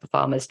profit for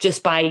farmers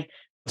just by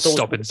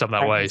stopping some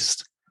of that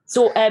waste.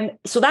 So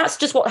that's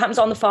just what happens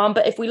on the farm.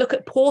 But if we look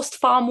at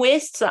post-farm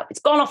waste, so it's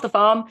gone off the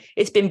farm,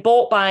 it's been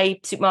bought by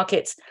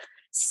supermarkets,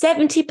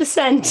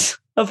 70%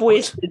 of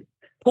wasted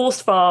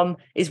post-farm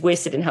is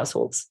wasted in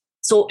households.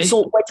 So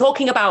we're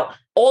talking about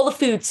all the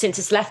food since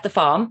it's left the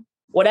farm,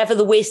 whatever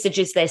the wastage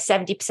is there,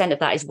 70% of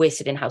that is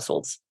wasted in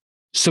households.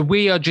 So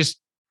we are just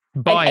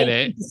buying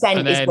it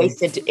and is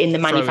wasted in the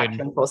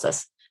manufacturing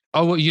process.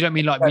 Oh, well, you don't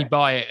mean like we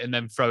buy it and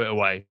then throw it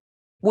away?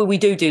 Well, we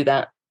do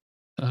that.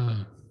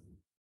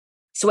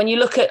 So when you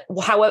look at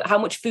how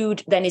much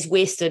food then is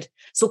wasted,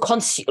 so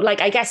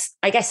I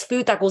guess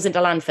food that goes into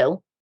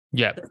landfill,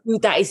 yeah, the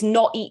food that is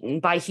not eaten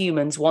by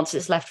humans once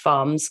it's left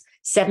farms,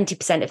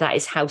 70% of that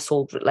is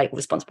household, like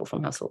responsible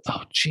from households.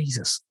 Oh,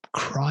 Jesus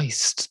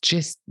Christ.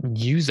 Just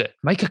use it.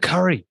 Make a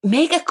curry.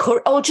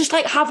 Or just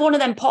like have one of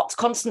them pots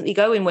constantly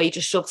going where you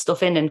just shove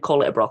stuff in and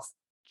call it a broth.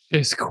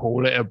 Just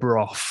call it a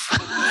broth.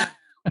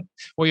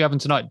 What are you having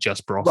tonight?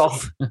 Just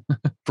broth.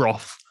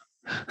 Broth.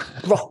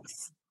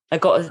 Broth. I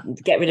got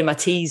to get rid of my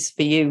teas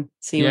for you.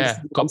 So you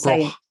understand what I'm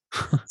saying.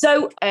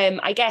 So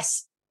I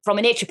guess from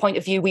a nature point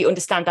of view, we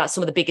understand that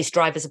some of the biggest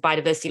drivers of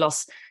biodiversity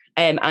loss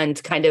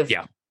and kind of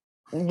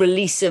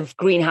release of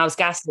greenhouse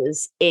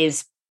gases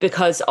is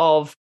because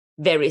of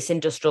various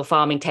industrial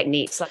farming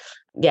techniques,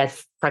 like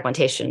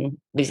fragmentation,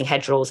 losing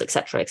hedgerows,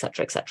 etc.,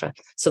 etc., etc.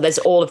 So there's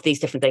all of these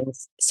different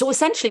things. So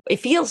essentially, it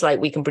feels like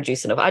we can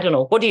produce enough. I don't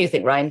know. What do you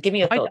think, Ryan? Give me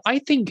your thoughts. I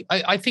think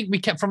we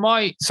can.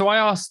 So I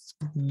asked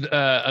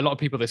a lot of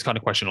people this kind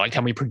of question, like,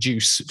 can we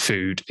produce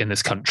food in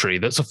this country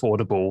that's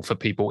affordable for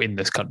people in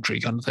this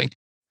country, kind of thing.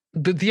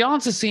 The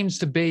answer seems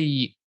to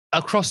be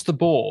across the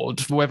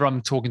board, whether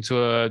I'm talking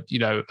to an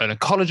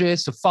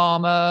ecologist, a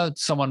farmer,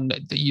 someone,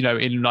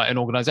 in like an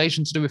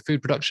organization to do with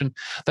food production,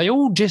 they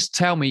all just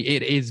tell me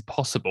it is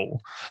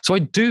possible. So I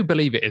do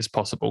believe it is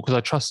possible because I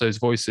trust those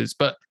voices.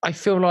 But I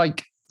feel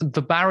like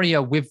the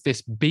barrier with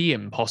this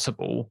being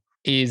possible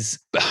is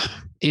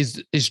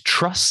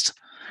trust,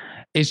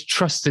 is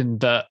trusting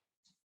that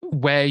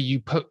where you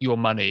put your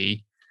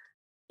money,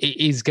 it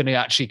is going to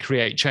actually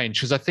create change.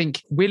 Because I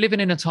think we're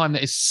living in a time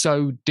that is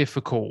so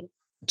difficult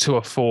to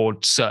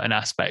afford certain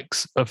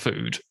aspects of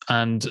food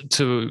and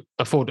to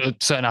afford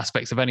certain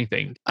aspects of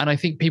anything. And I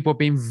think people are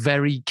being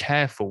very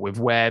careful with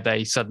where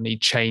they suddenly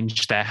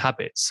change their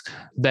habits.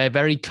 They're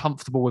very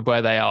comfortable with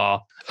where they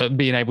are,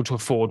 being able to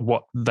afford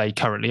what they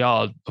currently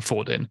are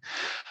affording.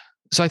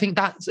 So I think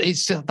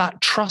it's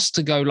that trust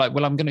to go like,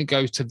 well, I'm going to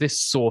go to this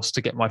source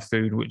to get my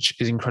food, which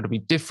is incredibly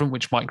different,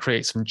 which might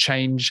create some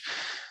change.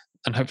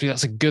 And hopefully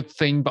that's a good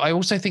thing. But I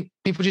also think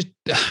people just,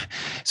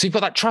 so you've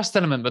got that trust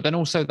element, but then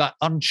also that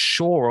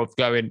unsure of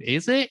going,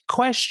 is it ?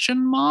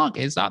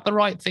 Is that the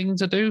right thing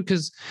to do?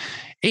 Because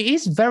it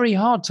is very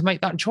hard to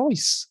make that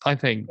choice, I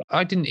think.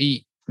 I didn't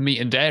eat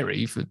meat and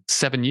dairy for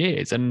 7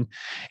 years, and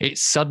it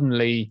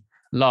suddenly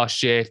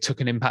last year took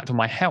an impact on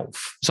my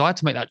health. So I had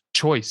to make that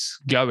choice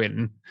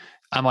going,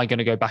 am I going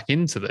to go back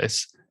into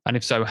this? And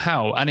if so,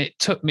 how? And it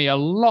took me a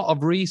lot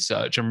of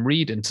research and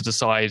reading to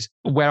decide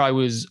where I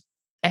was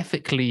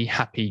ethically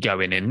happy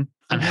going in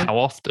and how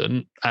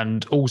often,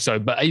 and also,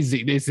 but is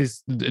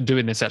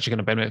doing this actually going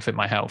to benefit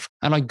my health?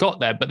 And I got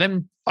there, but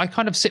then I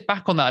kind of sit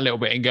back on that a little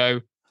bit and go,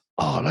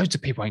 oh, loads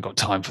of people ain't got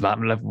time for that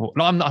level.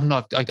 No, I'm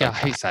not. I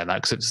hate saying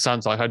that because it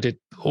sounds like I did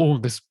all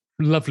this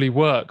lovely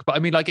work, but I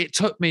mean, like, it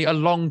took me a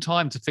long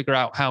time to figure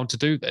out how to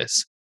do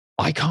this.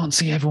 I can't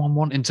see everyone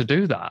wanting to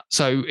do that.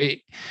 So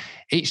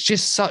it's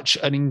just such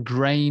an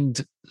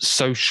ingrained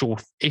social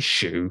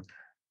issue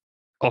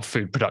of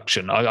food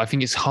production. I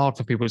think it's hard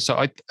for people. So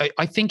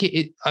I think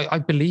I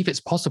believe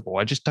it's possible.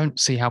 I just don't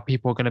see how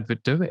people are going to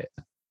do it.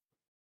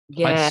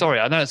 Yeah.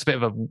 Sorry, I know it's a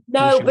bit of a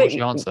but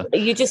answer.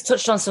 You just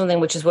touched on something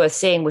which is worth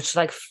saying, which is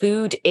like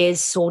food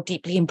is so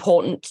deeply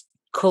important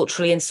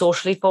culturally and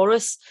socially for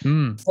us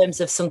in terms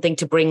of something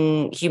to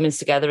bring humans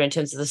together, in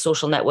terms of the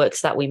social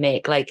networks that we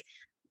make. Like,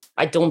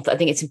 I think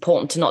it's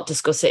important to not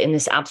discuss it in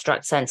this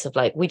abstract sense of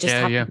like, we just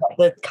have to get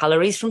the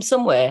calories from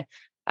somewhere.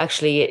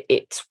 Actually,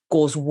 it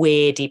goes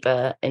way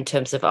deeper in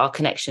terms of our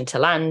connection to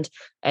land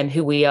and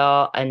who we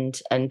are, and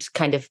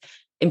kind of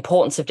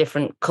importance of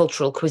different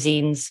cultural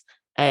cuisines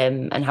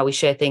and how we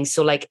share things.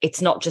 So like,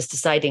 it's not just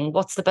deciding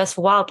what's the best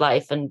for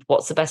wildlife and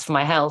what's the best for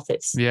my health.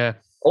 It's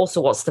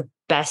also what's the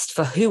best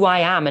for who I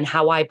am and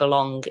how I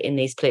belong in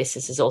these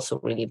places is also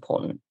really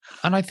important.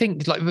 And I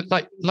think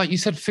like you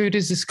said, food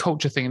is this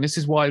culture thing. And this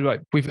is why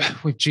like with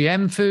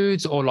GM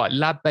foods or like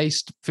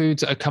lab-based foods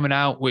that are coming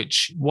out,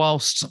 which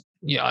whilst,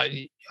 we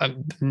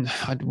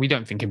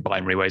don't think in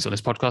binary ways on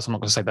this podcast. I'm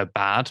not going to say they're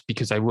bad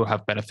because they will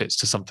have benefits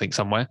to something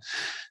somewhere.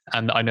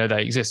 And I know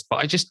they exist, but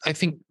I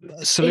think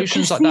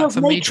solutions like that for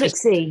me,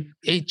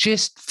 it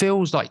just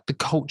feels like the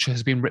culture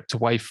has been ripped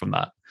away from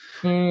that.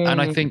 And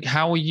I think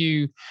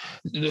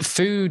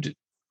food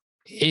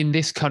in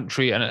this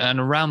country and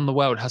around the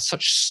world has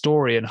such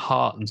story and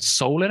heart and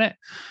soul in it.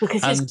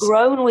 Because it's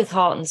grown with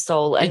heart and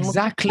soul. And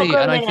exactly.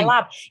 And I think a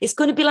lab, it's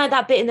going to be like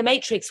that bit in the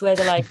Matrix where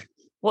they're like,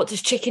 what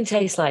does chicken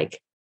taste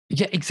like?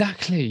 Yeah,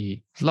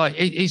 exactly. Like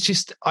it's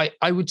just,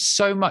 I would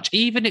so much,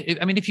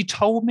 if you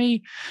told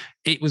me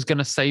it was going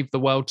to save the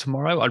world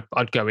tomorrow,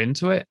 I'd go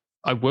into it.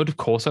 I would, of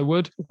course I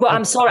would. But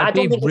I'm sorry, I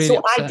don't think it's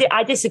so.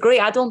 I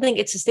disagree. I don't think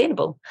it's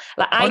sustainable.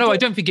 I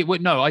don't think it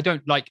would. No, I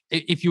don't. Like,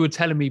 if you were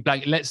telling me,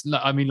 like, let's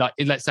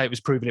say it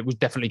was proven it was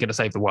definitely going to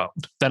save the world,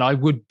 then I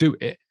would do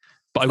it.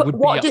 But I would.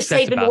 What does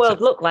saving the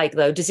world look like,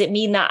 though? Does it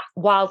mean that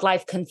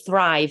wildlife can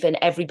thrive and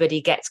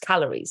everybody gets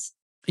calories?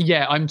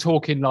 Yeah, I'm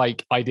talking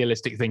like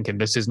idealistic thinking.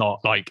 This is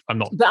not like I'm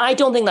not. But I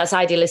don't think that's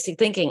idealistic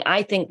thinking.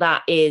 I think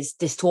that is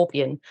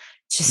dystopian.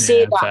 To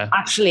say that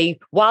actually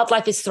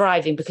wildlife is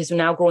thriving because we're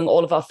now growing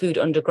all of our food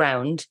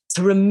underground,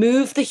 to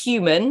remove the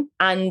human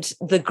and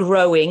the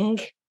growing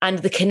and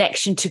the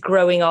connection to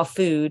growing our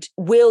food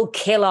will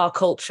kill our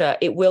culture.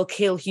 It will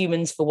kill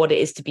humans for what it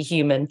is to be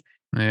human.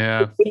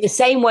 Yeah. In the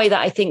same way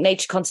that I think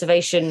nature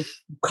conservation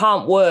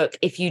can't work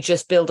if you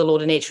just build a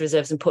load of nature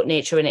reserves and put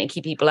nature in it and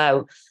keep people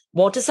out.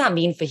 What does that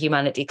mean for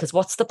humanity? Because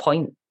what's the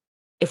point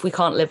if we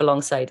can't live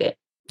alongside it?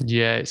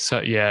 Yeah. So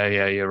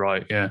you're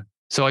right. Yeah.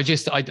 So I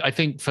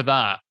think for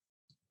that,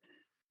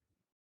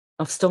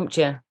 I've stumped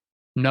you.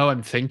 No,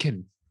 I'm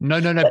thinking.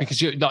 No,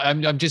 because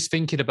I'm just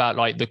thinking about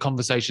like the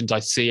conversations I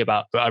see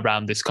about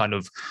around this kind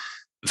of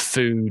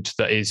food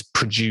that is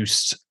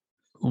produced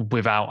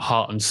without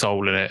heart and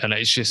soul in it, and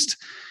it's just.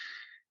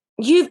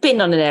 You've been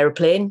on an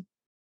aeroplane.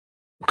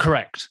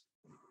 Correct.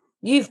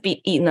 You've been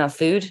eating that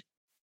food.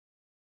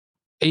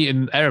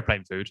 Eating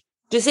aeroplane food.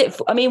 Does it?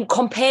 I mean,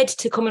 compared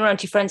to coming around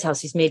to your friend's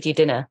house, who's made you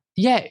dinner.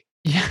 Yeah.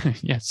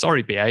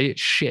 Sorry, BA,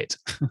 it's shit.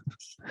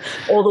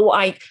 Although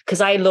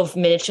because I love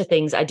miniature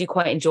things, I do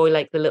quite enjoy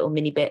like the little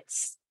mini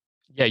bits.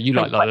 Yeah, you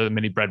like the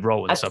mini bread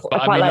roll and stuff.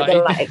 But I quite like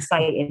the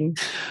exciting.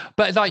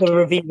 But like the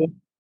reveal.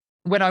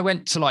 When I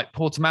went to like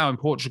Portimao in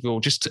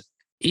Portugal, just to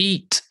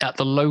eat at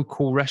the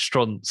local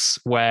restaurants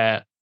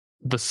where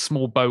the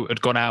small boat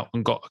had gone out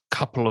and got a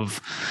couple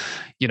of,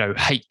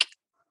 hake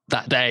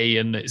that day,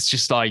 and it's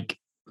just like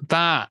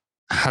that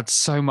had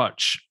so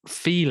much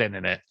feeling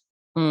in it.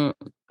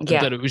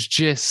 That it was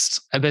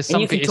just there's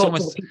something. And you can talk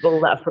to the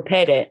people that have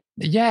prepared it.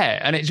 Yeah,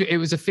 and it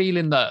was a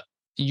feeling that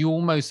you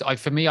almost.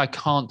 For me, I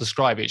can't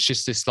describe it. It's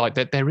just this like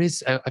that. There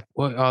is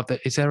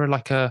is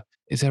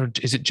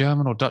it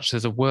German or Dutch?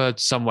 There's a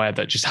word somewhere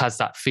that just has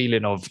that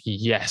feeling of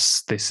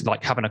yes, this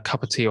like having a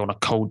cup of tea on a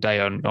cold day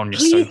on your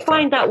sofa. Please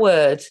find that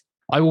word.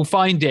 I will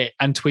find it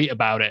and tweet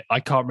about it. I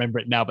can't remember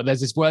it now, but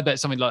there's this word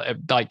that's something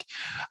like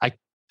a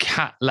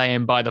cat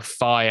laying by the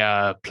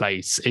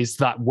fireplace is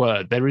that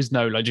word. There is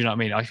no, like, do you know what I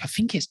mean? I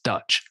think it's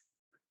Dutch.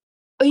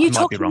 Are you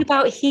talking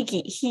about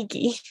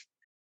higgy?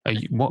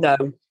 What? No.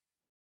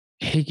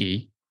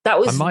 Higgy? That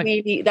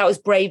was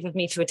brave of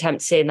me to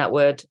attempt saying that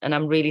word, and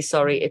I'm really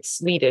sorry. It's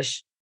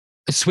Swedish.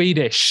 It's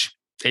Swedish.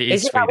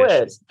 Is it Swedish. That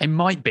word? It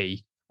might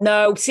be.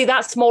 No, see,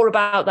 that's more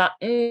about that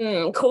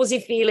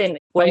cozy feeling.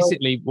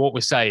 Basically, what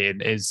we're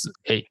saying is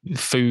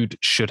food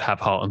should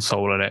have heart and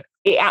soul in it.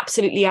 It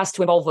absolutely has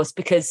to involve us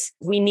because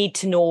we need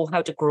to know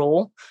how to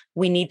grow.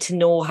 We need to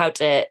know how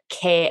to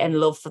care and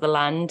love for the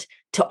land,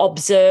 to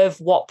observe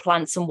what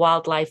plants and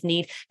wildlife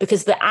need,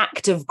 because the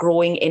act of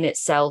growing in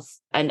itself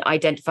and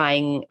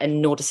identifying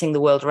and noticing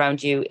the world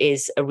around you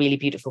is a really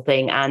beautiful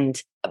thing.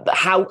 And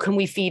how can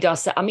we feed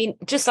ourselves? I mean,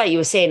 just like you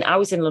were saying, I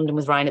was in London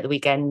with Ryan at the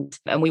weekend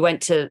and we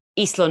went to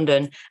East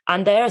London,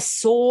 and there are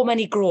so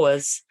many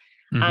growers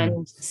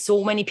and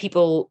so many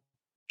people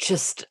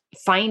just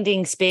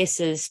finding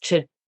spaces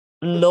to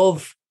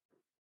love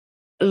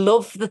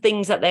the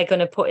things that they're going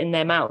to put in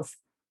their mouth.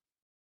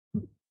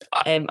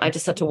 I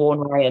just had to warn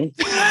Ryan.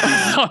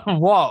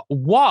 What?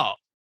 What?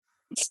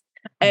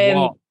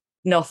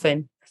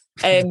 Nothing.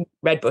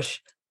 Red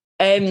bush.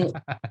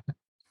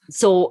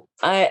 So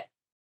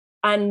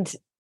and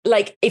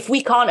like, if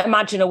we can't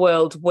imagine a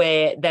world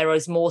where there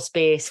is more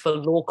space for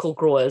local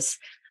growers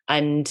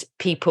and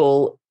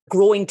people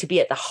growing to be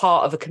at the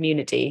heart of a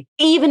community,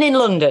 even in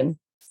London,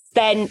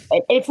 then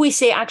if we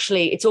say,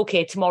 actually, it's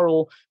okay,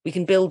 tomorrow we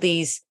can build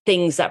these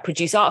things that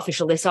produce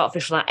artificial this,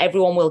 artificial that,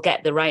 everyone will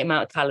get the right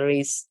amount of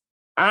calories.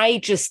 I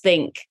just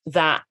think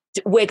that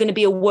we're going to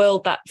be a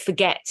world that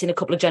forgets in a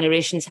couple of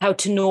generations how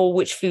to know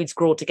which foods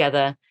grow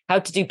together, how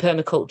to do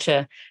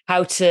permaculture,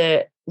 how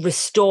to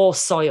restore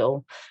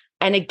soil.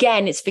 And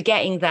again, it's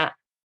forgetting that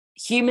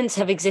humans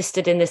have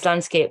existed in this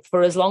landscape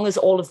for as long as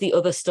all of the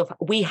other stuff.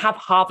 We have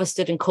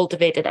harvested and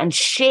cultivated and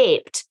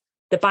shaped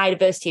the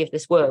biodiversity of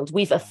this world.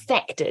 We've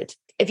affected.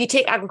 If you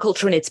take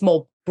agriculture in its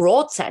more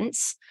broad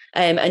sense,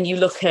 and you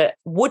look at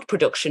wood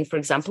production, for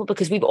example,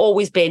 because we've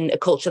always been a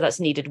culture that's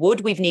needed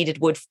wood. We've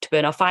needed wood to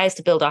burn our fires,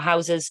 to build our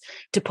houses,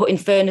 to put in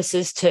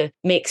furnaces, to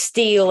make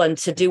steel, and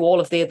to do all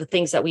of the other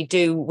things that we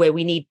do where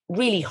we need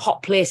really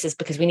hot places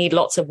because we need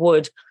lots of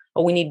wood,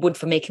 or we need wood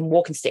for making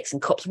walking sticks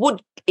and cups.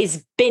 Wood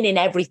has been in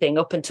everything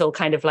up until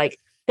kind of like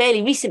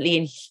fairly recently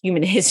in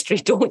human history.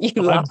 Don't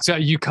you laugh?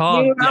 You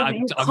can't.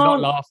 I'm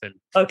not laughing.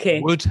 Okay.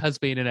 Wood has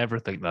been in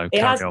everything, though.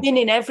 It has been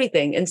in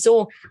everything. And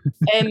so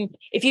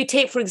if you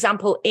take, for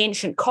example,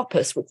 ancient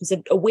coppice, which is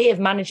a way of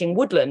managing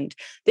woodland,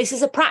 this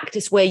is a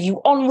practice where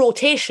you, on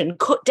rotation,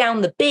 cut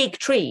down the big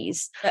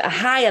trees at a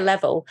higher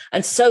level,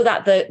 and so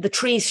that the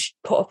trees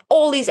put up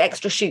all these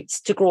extra shoots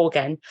to grow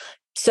again,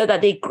 so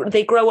that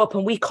they grow up,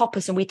 and we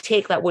coppice and we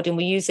take that wood and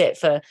we use it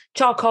for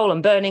charcoal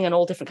and burning and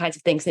all different kinds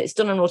of things. And it's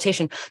done on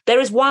rotation. There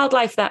is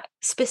wildlife that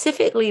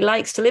specifically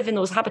likes to live in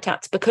those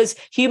habitats because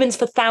humans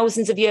for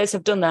thousands of years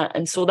have done that.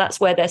 And so that's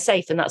where they're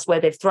safe and that's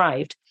where they've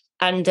thrived.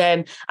 And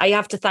I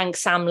have to thank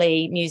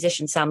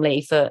musician Sam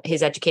Lee, for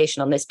his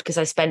education on this, because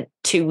I spent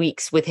 2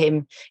 weeks with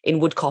him in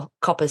wood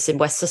coppice in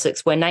West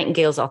Sussex, where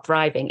nightingales are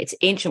thriving. It's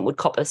ancient wood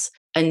coppice.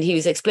 And he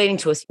was explaining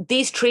to us,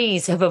 these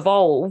trees have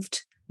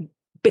evolved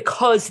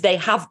because they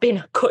have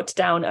been cut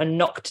down and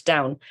knocked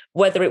down,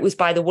 whether it was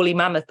by the woolly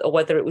mammoth or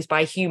whether it was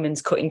by humans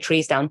cutting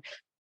trees down.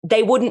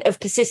 They wouldn't have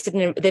persisted.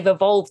 They've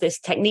evolved this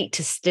technique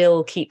to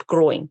still keep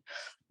growing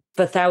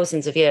for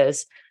thousands of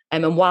years.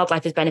 And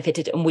wildlife has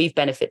benefited and we've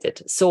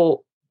benefited.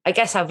 So I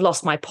guess I've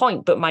lost my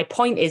point, but my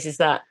point is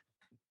that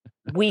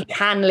we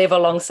can live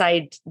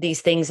alongside these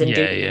things and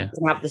and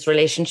have this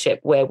relationship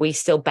where we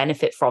still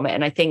benefit from it.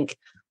 And I think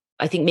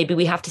maybe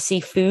we have to see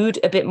food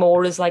a bit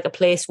more as like a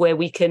place where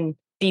we can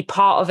be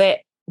part of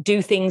it,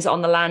 do things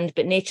on the land,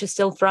 but nature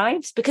still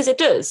thrives, because it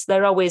does.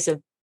 There are ways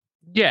of.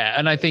 Yeah,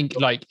 and I think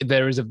like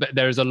there is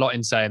a lot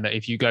in saying that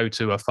if you go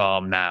to a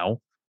farm now,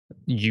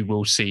 you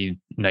will see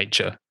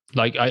nature.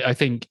 Like I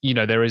think,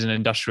 there is an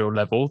industrial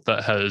level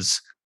that has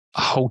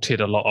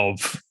halted a lot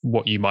of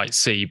what you might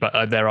see,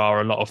 but there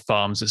are a lot of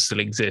farms that still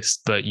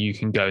exist that you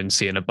can go and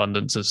see an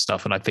abundance of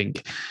stuff. And I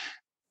think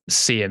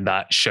seeing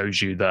that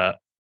shows you that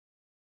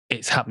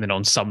it's happening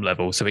on some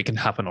level, so it can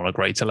happen on a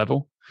greater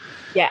level.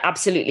 Yeah,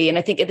 absolutely. And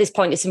I think at this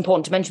point, it's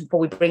important to mention, before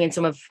we bring in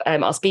some of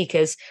our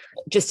speakers,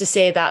 just to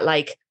say that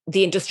like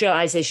the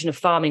industrialization of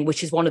farming,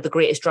 which is one of the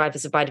greatest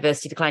drivers of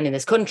biodiversity decline in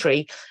this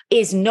country,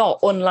 is not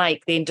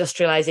unlike the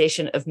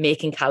industrialization of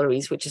making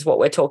calories, which is what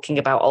we're talking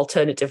about,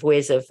 alternative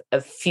ways of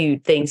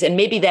food things. And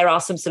maybe there are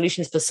some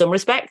solutions for some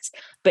respects,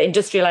 but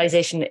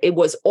industrialization, it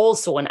was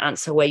also an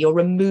answer where you're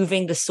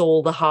removing the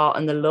soul, the heart,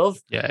 and the love,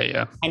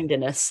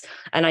 tenderness.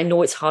 And I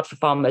know it's hard for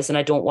farmers, and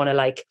I don't want to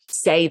like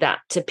say that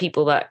to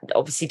people that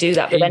obviously do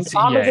that, but then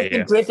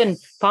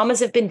farmers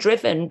have been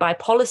driven by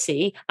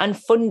policy and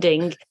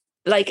funding.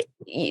 Like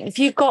if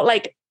you've got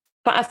like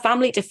a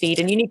family to feed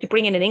and you need to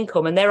bring in an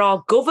income, and there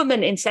are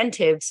government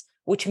incentives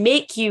which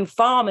make you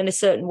farm in a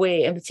certain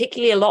way, and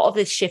particularly a lot of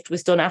this shift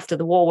was done after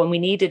the war when we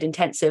needed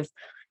intensive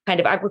kind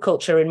of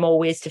agriculture in more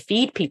ways to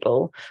feed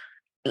people.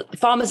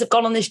 Farmers have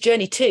gone on this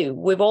journey too.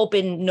 We've all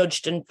been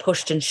nudged and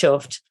pushed and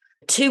shoved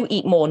to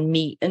eat more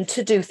meat and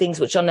to do things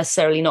which are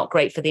necessarily not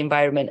great for the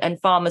environment, and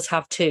farmers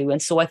have too.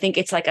 And so I think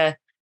it's like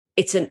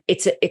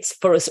it's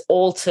for us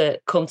all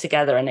to come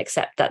together and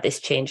accept that this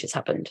change has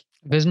happened.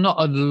 There's not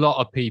a lot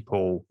of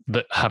people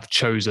that have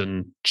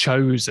chosen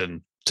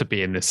to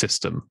be in this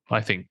system,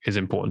 I think is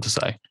important to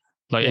say.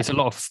 Like it's a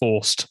lot of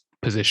forced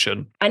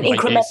position. And like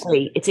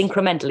it's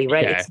incrementally,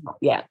 right? Yeah. It's not,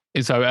 yeah.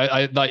 So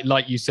I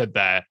like you said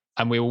there,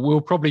 and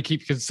we'll probably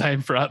keep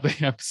saying throughout the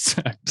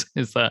episode,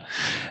 is that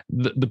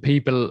the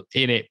people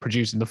in it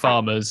producing the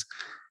farmers,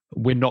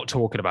 we're not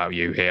talking about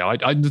you here.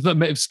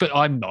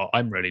 I'm not.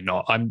 I'm really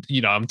not.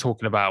 I'm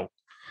talking about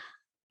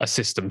a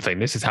system thing.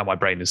 This is how my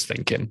brain is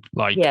thinking.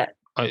 Like,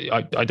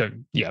 I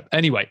don't. Yeah.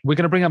 Anyway, we're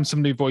going to bring up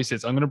some new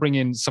voices. I'm going to bring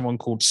in someone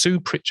called Sue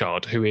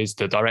Pritchard, who is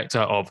the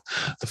director of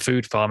the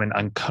Food Farming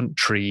and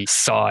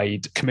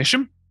Countryside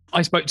Commission.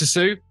 I spoke to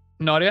Sue.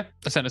 Nadia,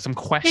 I sent her some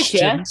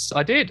questions.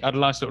 I did. I had a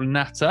nice little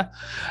natter.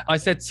 I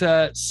said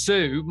to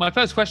Sue, my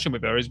first question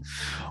with her is,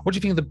 what do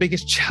you think are the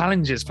biggest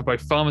challenges for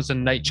both farmers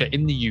and nature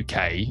in the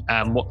UK,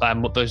 and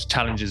what those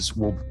challenges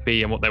will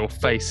be and what they will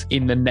face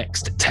in the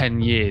next 10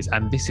 years?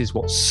 And this is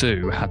what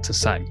Sue had to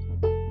say.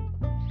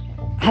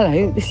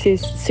 Hello, this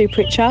is Sue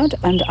Pritchard,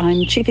 and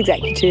I'm Chief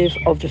Executive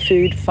of the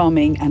Food,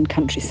 Farming and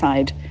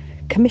Countryside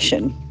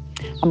Commission.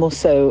 I'm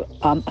also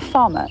a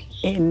farmer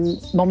in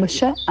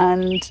Monmouthshire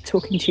and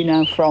talking to you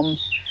now from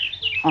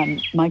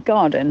my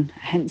garden,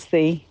 hence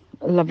the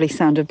lovely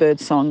sound of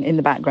birdsong in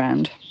the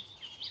background.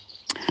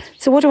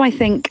 So what do I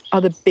think are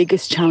the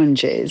biggest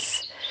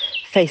challenges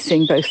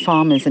facing both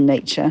farmers and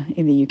nature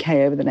in the UK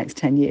over the next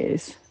 10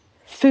 years?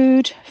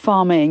 Food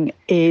farming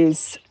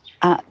is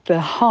at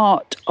the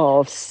heart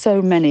of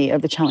so many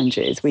of the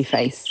challenges we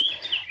face,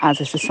 as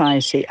a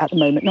society at the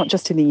moment, not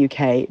just in the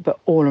UK, but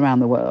all around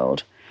the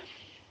world.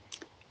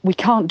 We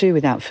can't do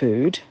without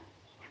food,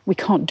 we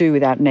can't do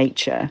without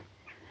nature,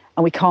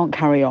 and we can't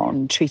carry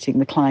on treating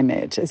the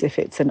climate as if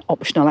it's an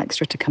optional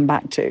extra to come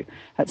back to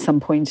at some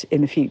point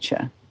in the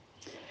future.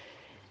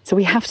 So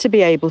we have to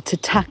be able to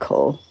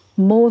tackle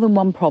more than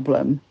one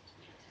problem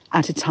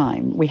at a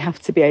time. We have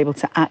to be able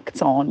to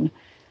act on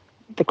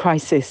the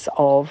crisis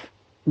of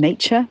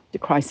nature, the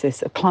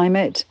crisis of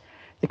climate,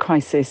 the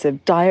crisis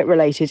of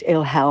diet-related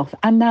ill health,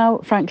 and now,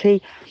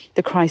 frankly,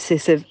 the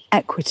crisis of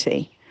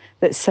equity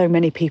that so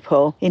many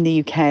people in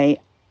the UK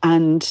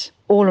and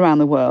all around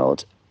the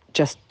world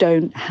just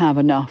don't have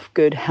enough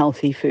good,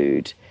 healthy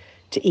food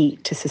to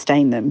eat to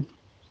sustain them.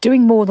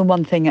 Doing more than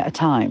one thing at a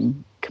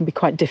time can be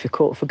quite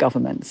difficult for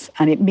governments,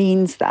 and it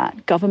means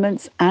that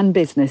governments and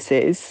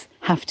businesses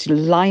have to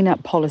line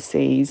up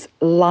policies,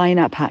 line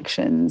up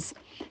actions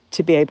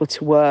to be able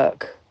to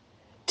work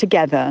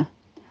together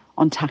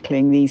on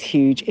tackling these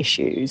huge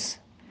issues.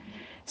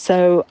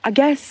 So I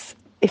guess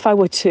if I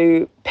were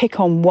to pick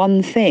on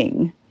one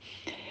thing,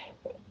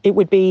 it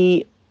would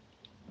be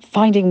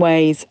finding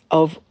ways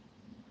of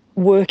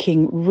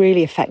working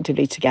really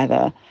effectively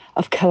together,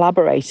 of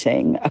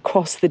collaborating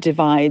across the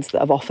divides that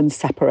have often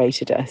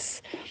separated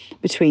us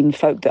between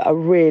folk that are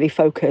really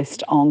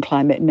focused on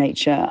climate and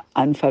nature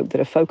and folk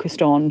that are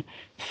focused on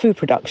food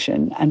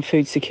production and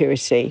food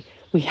security.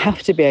 We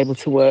have to be able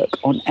to work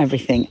on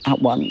everything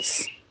at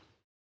once.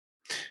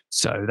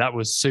 So that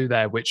was Sue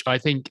there, which I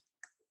think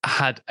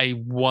had a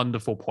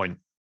wonderful point.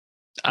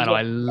 And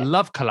I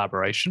love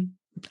collaboration,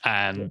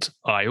 and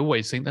I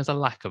always think there's a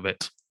lack of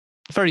it.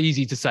 Very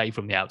easy to say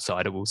from the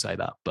outside, I will say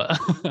that. But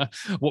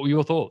what were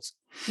your thoughts?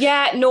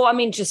 Yeah, no, I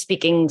mean, just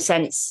speaking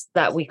sense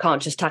that we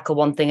can't just tackle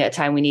one thing at a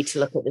time. We need to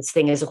look at this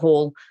thing as a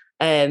whole.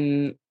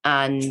 And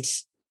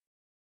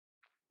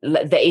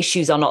the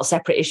issues are not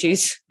separate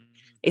issues.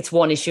 It's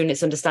one issue, and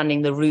it's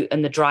understanding the root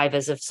and the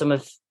drivers of some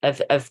of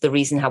the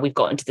reason how we've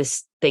got into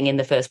this thing in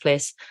the first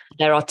place.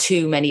 There are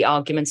too many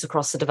arguments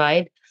across the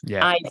divide.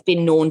 Yeah. I've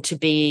been known to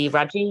be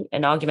raggy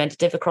and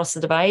argumentative across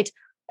the divide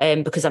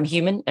because I'm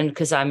human and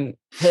because I'm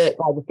hurt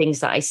by the things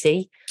that I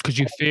see. Because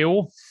you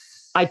feel?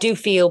 I do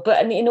feel,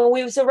 but it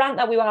was a rant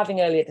that we were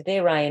having earlier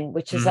today, Ryan,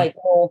 which is like,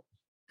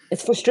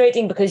 it's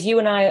frustrating because you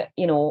and I,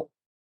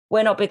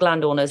 we're not big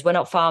landowners, we're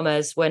not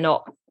farmers, we're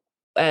not,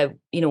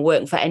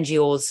 working for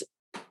NGOs.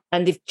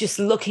 And they're just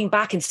looking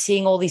back and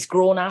seeing all these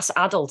grown-ass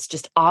adults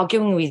just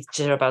arguing with each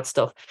other about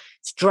stuff.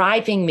 It's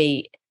driving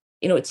me,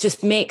 it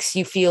just makes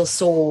you feel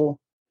so,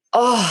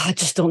 I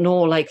just don't know,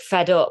 like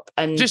fed up.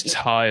 And just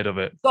tired of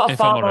it. Got a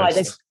farmer like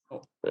this,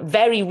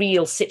 very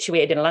real,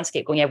 situated in a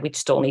landscape going, we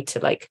just all need to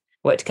like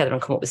work together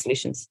and come up with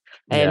solutions.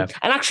 And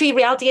actually,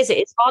 reality is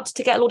it's hard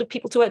to get a lot of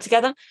people to work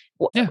together.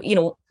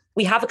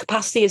 We have a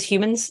capacity as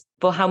humans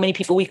for how many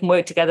people we can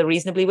work together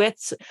reasonably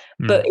with.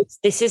 But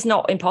this is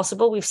not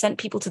impossible. We've sent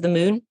people to the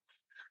moon.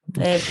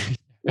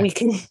 We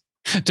can,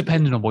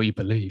 depending on what you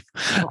believe.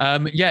 I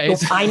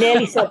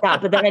nearly said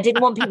that, but then I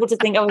didn't want people to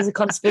think I was a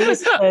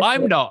conspiracy person.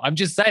 I'm not. I'm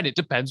just saying it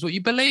depends what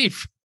you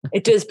believe.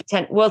 It does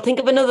pretend. Well, think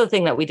of another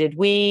thing that we did.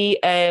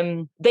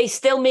 They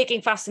still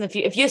making Fast and the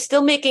Furious. If you're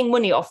still making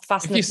money off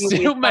Fast and the Furious,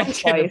 still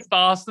making a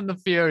Fast and the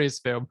Furious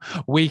film,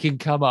 we can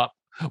come up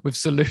with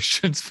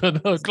solutions for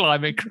the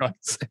climate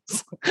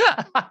crisis.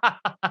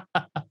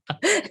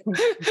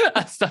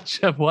 That's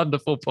such a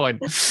wonderful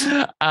point.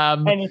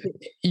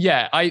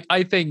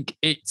 I think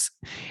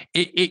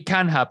it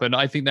can happen.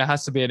 I think there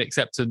has to be an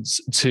acceptance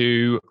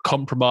to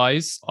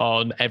compromise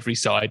on every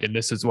side in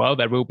this as well.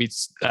 There will be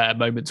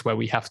moments where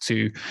we have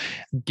to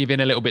give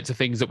in a little bit to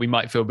things that we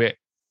might feel a bit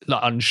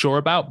unsure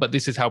about, but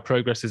this is how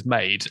progress is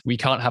made. We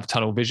can't have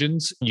tunnel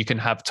visions. You can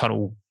have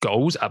tunnel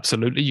goals,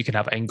 absolutely. You can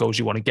have end goals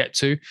you want to get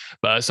to,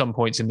 but at some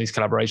points in these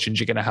collaborations,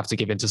 you're going to have to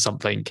give into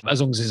something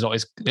as long as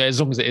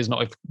it is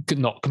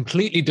not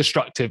completely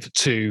destructive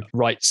to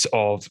rights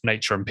of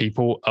nature and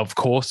people, of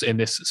course, in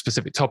this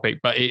specific topic.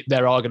 But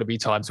there are going to be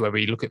times where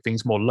we look at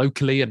things more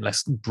locally and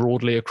less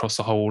broadly across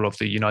the whole of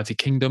the United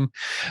Kingdom.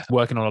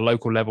 Working on a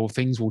local level,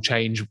 things will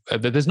change.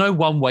 There's no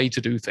one way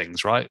to do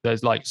things, right?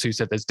 There's, like Sue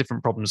said, there's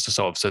different problems to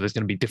solve. So there's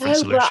going to be different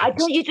solutions. I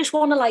don't you just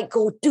want to like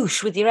go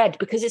douche with your head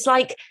because it's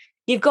like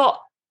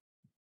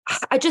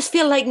I just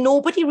feel like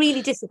nobody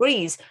really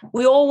disagrees.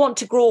 We all want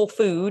to grow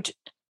food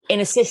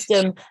in a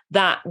system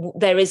that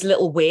there is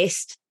little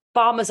waste.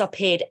 Farmers are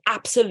paid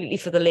absolutely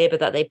for the labour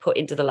that they put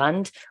into the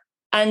land.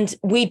 And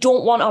we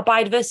don't want our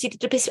biodiversity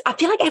to disappear. I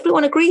feel like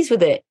everyone agrees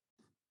with it.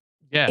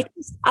 Yeah.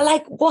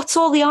 What's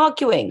all the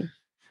arguing?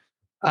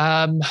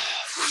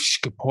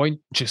 Good point.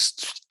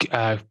 Just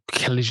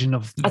collision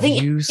of views. I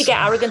think you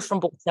get arrogance from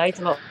both sides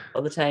a lot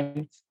of the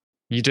time.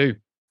 You do.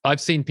 I've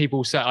seen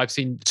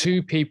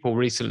two people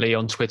recently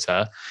on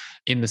Twitter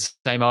in the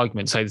same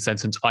argument say the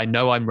sentence, "I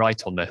know I'm right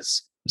on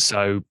this."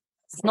 So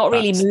it's not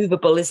really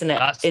movable, isn't it?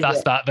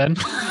 That's that then.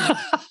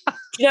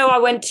 I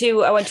went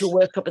to a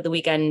workshop at the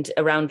weekend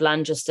around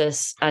land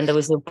justice, and there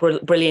was a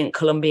brilliant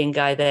Colombian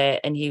guy there,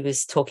 and he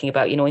was talking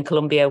about, in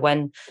Colombia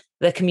when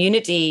the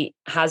community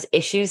has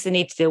issues they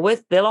need to deal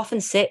with, they'll often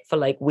sit for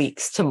like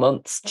weeks to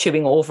months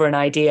chewing over an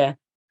idea.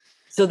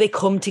 So they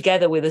come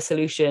together with a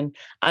solution.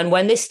 And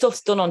when this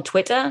stuff's done on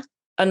Twitter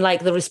and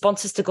like the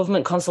responses to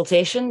government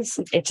consultations,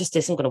 it just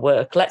isn't going to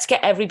work. Let's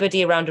get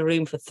everybody around a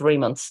room for 3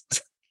 months.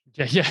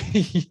 Yeah.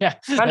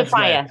 Round of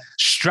fire.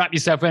 Strap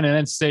yourself in and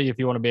then see if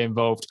you want to be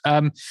involved.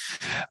 I'm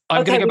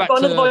going to go back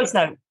to the voice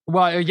note.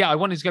 Well, yeah, I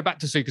wanted to go back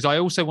to Sue because I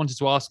also wanted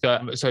to ask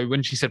her. So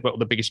when she said what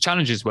the biggest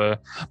challenges were,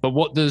 but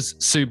what does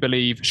Sue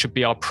believe should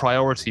be our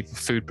priority for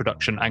food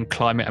production and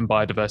climate and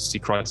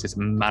biodiversity crisis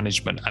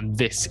management? And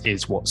this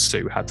is what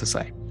Sue had to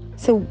say.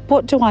 So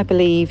what do I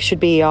believe should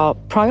be our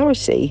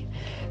priority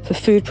for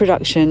food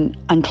production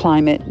and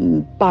climate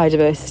and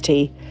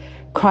biodiversity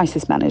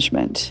crisis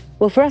management?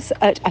 Well, for us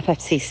at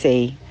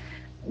FFCC,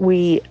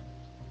 we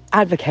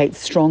advocate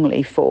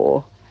strongly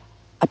for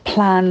a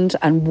planned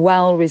and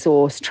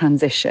well-resourced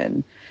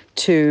transition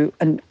to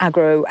an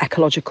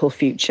agroecological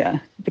future,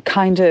 the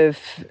kind of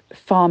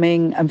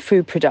farming and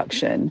food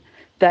production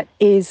that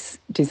is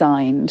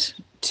designed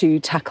to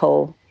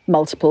tackle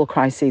multiple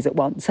crises at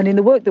once. And in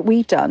the work that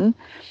we've done,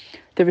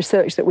 the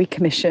research that we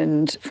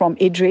commissioned from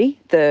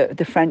S1E3,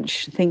 the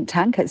French think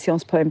tank at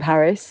Sciences Po in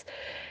Paris,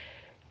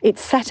 it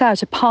set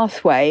out a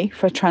pathway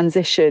for a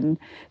transition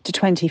to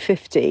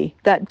 2050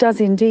 that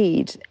does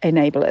indeed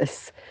enable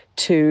us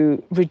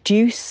to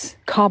reduce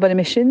carbon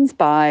emissions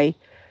by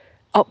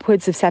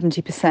upwards of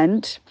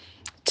 70%,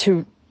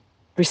 to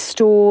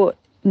restore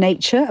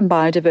nature and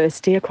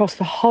biodiversity across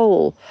the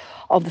whole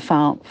of the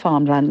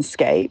farm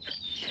landscape,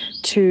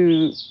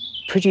 to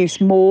produce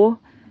more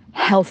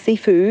healthy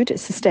food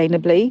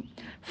sustainably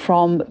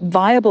from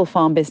viable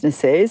farm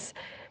businesses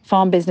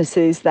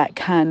that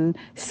can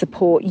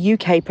support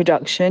UK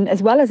production,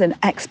 as well as an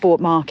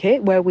export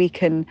market where we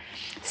can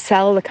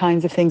sell the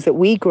kinds of things that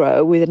we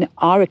grow within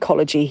our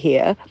ecology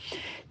here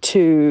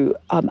to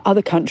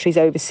other countries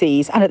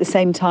overseas, and at the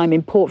same time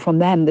import from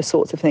them the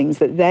sorts of things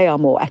that they are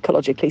more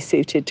ecologically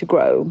suited to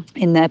grow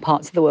in their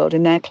parts of the world,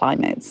 in their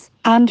climates.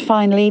 And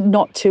finally,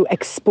 not to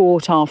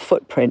export our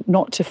footprint,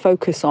 not to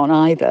focus on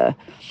either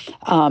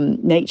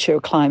nature,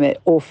 climate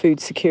or food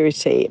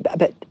security,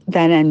 but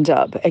then end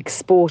up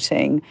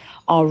exporting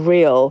our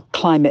real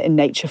climate and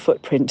nature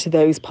footprint to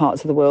those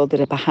parts of the world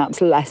that are perhaps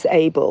less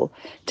able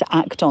to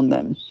act on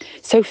them.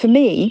 So for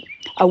me,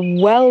 a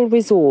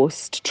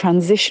well-resourced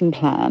transition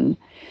plan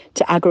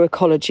to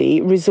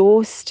agroecology,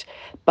 resourced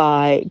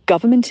by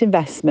government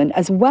investment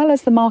as well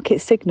as the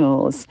market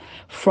signals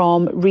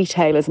from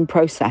retailers and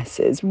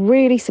processors,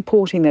 really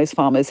supporting those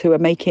farmers who are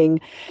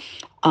making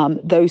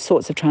those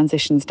sorts of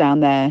transitions down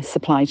their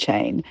supply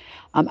chain,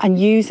 and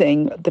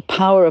using the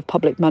power of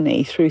public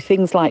money through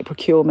things like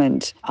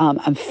procurement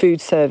and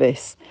food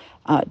service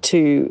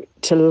to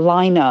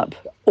line up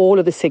all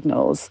of the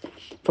signals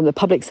from the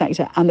public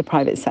sector and the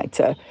private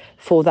sector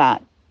for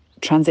that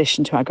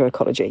transition to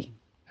agroecology.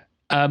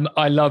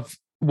 I love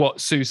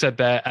what Sue said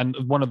there. And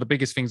one of the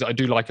biggest things that I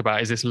do like about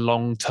it is this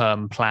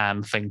long-term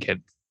plan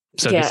thinking.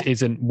 So this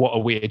isn't what are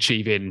we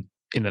achieving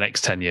in the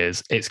next 10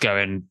 years. It's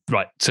going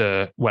right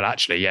to, well,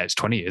 actually, yeah, it's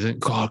 20 years.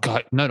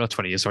 God, no, not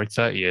 20 years, sorry,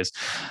 30 years.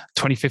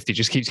 2050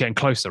 just keeps getting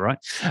closer, right?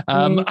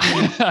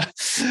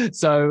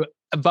 So,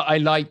 but I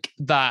like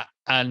that,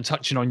 and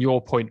touching on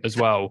your point as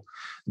well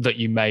that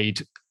you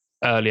made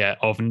earlier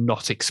of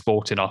not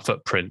exporting our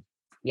footprint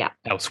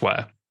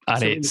elsewhere.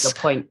 And it's a good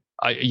point.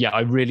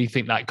 I really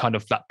think that kind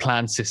of that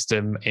plan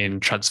system in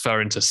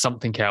transferring to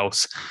something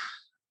else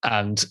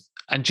and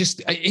just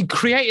in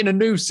creating a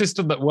new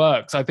system that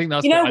works. I think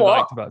that's what I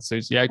liked about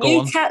Susie. Yeah, go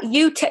on.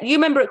 You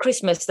remember at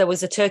Christmas there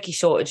was a turkey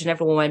shortage and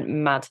everyone went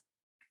mad.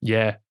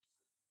 Yeah.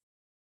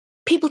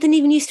 People didn't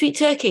even used to eat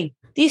turkey.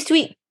 They used to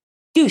eat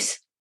goose.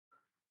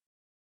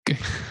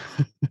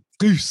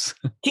 Goose.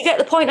 Do you get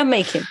the point I'm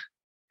making?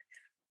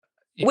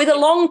 With a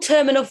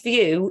long-term enough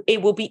view,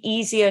 it will be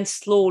easier and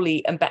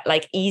slowly and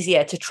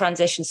easier to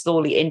transition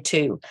slowly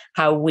into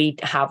how we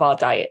have our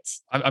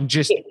diets. I'm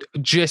just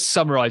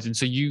summarising.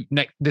 So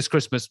this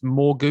Christmas,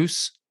 more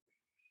goose?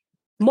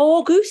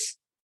 More goose?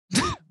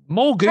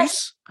 More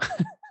goose?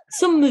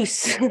 Some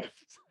moose.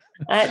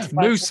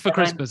 Moose for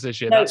Christmas this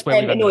year. That's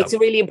where we've it's a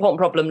really important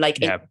problem.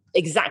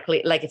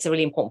 It's a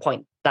really important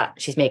point that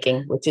she's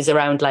making, which is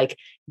around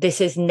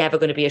this is never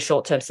going to be a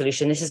short-term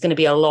solution. This is going to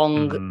be a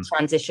long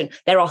transition.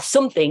 There are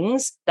some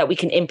things that we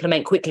can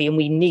implement quickly, and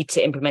we need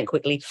to implement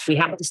quickly. We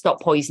have to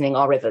stop poisoning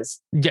our rivers.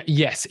 Yeah,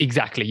 yes,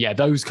 exactly. Yeah,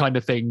 those kind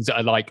of things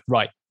are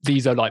right.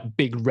 These are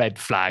big red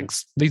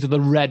flags. These are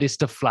the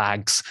reddest of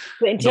flags.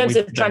 But in terms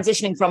of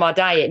transitioning from our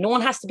diet, no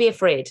one has to be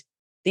afraid.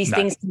 These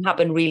things can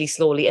happen really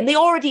slowly, and they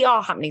already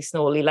are happening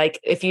slowly.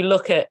 If you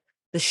look at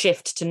the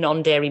shift to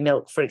non-dairy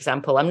milk, for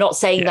example, I'm not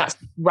saying that's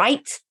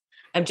right.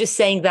 I'm just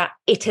saying that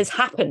it has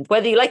happened.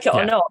 Whether you like it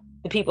or not,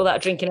 the people that are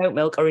drinking oat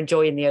milk are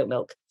enjoying the oat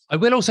milk. I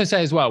will also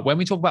say as well, when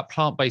we talk about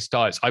plant-based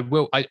diets,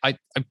 I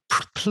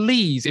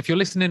please, if you're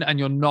listening and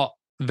you're not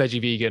veggie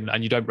vegan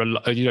and you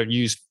don't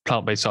use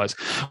plant-based diets,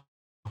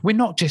 we're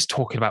not just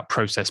talking about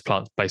processed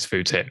plant-based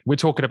foods here. We're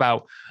talking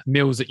about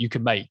meals that you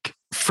can make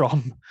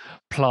from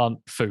plant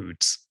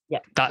foods. Yeah.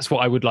 That's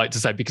what I would like to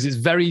say, because it's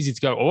very easy to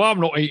go, oh, I'm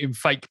not eating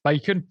fake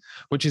bacon,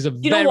 which is a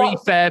You know very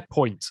what? fair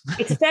point.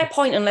 It's a fair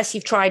point unless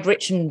you've tried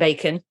Richmond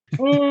bacon.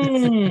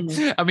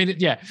 I mean,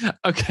 yeah,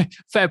 okay,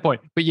 fair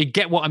point. But you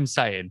get what I'm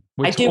saying.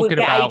 I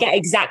get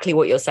exactly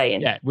what you're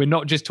saying. Yeah, we're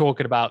not just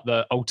talking about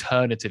the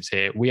alternatives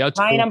here. We are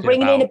talking Ryan, I'm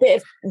bringing in a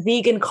bit of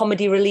vegan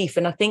comedy relief,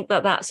 and I think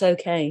that that's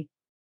okay.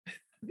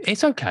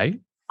 It's okay.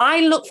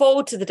 I look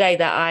forward to the day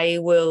that I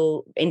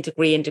will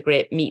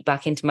integrate meat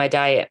back into my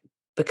diet,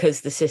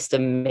 because the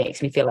system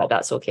makes me feel like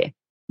that's okay.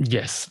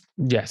 Yes.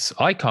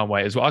 I can't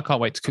wait as well. I can't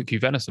wait to cook you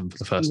venison for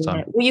the first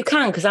time. Well, you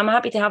can, because I'm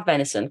happy to have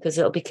venison, because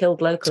it'll be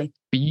killed locally.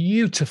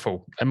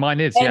 Beautiful. And mine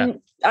is, yeah.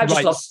 I've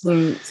just lost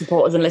some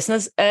supporters and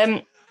listeners.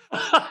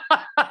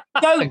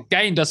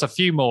 Gained us a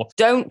few more.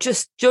 Don't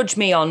just judge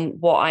me on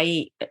what I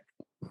eat.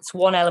 It's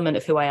one element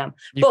of who I am.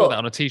 You've got that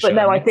on a t-shirt. But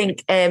no, I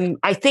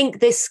think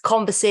this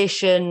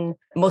conversation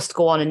must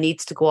go on and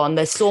needs to go on.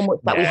 There's so much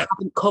that we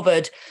haven't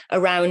covered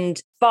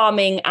around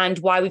farming and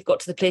why we've got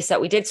to the place that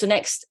we did. So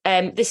next,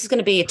 this is going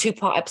to be a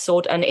 2-part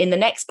episode. And in the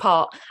next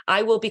part,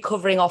 I will be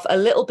covering off a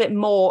little bit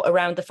more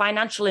around the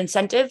financial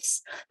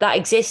incentives that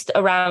exist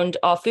around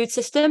our food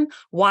system,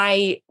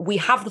 why we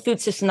have the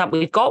food system that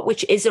we've got,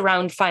 which is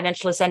around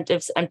financial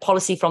incentives and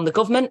policy from the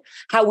government,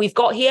 how we've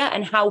got here,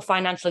 and how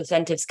financial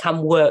incentives can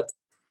work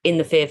in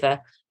the favour,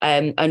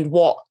 and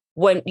what,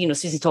 when,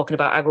 Susan's talking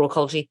about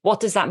agroecology, what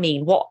does that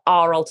mean? What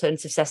are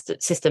alternative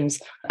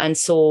systems? And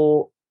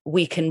so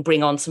we can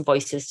bring on some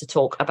voices to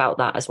talk about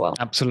that as well.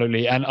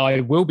 Absolutely. And I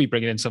will be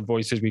bringing in some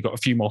voices. We've got a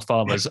few more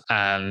farmers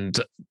and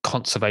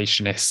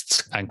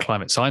conservationists and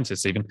climate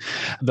scientists even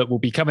that will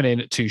be coming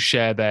in to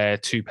share their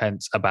 2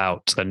 pence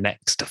about the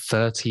next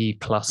 30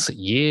 plus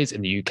years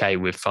in the UK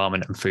with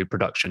farming and food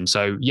production.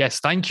 So yes,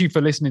 thank you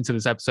for listening to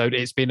this episode.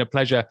 It's been a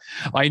pleasure.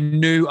 I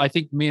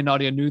think me and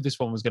Nadia knew this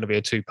one was going to be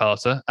a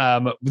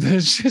 2-parter.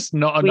 There's just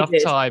not enough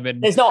time.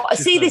 And there's not.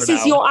 See, this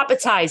is your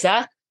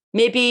appetizer.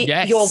 Maybe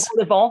your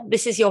vol-au-vent.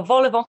 This is your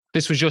vol-au-vent.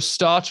 This was your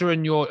starter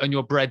and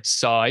your bread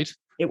side.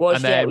 It was.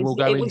 And then we'll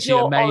go into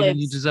your main and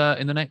your dessert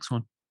in the next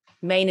one.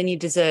 Main and your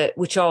dessert,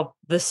 which are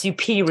the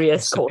superior.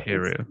 So,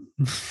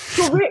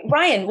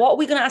 Ryan, what are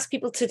we going to ask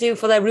people to do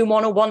for their Room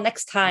 101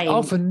 next time?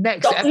 Oh, for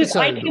next episode.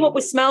 I came up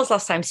with smells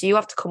last time, so you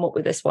have to come up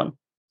with this one.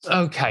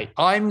 Okay,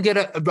 I'm going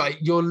to... Right,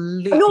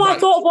 I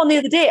thought of one the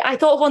other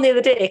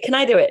day. Can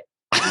I do it?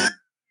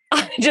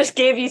 I just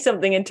gave you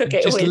something and took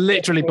it away. Just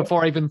literally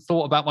before I even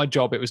thought about my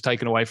job, it was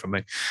taken away from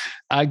me.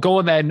 Go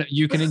on then.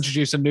 You can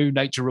introduce a new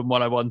Nature Room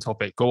 101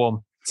 topic. Go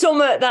on.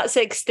 Something that's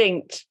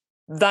extinct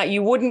that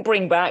you wouldn't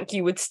bring back,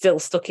 you would still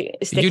stick it.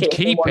 You'd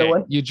keep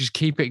it. You'd just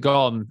keep it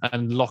gone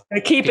and lock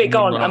it. Keep it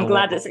gone. I'm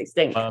glad it's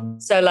extinct.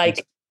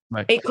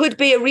 It could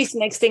be a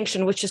recent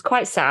extinction, which is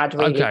quite sad,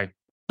 really. Okay.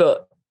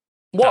 But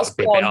what's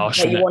gone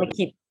that you want to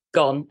keep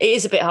gone? It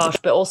is a bit harsh,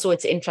 but also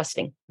it's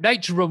interesting.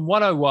 Nature Room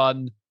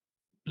 101.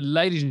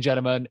 Ladies and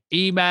gentlemen,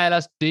 email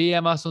us,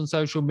 DM us on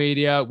social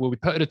media. We'll be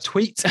putting a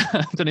tweet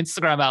and an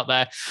Instagram out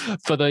there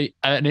for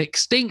an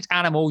extinct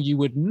animal you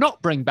would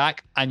not bring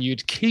back and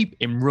you'd keep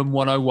in Room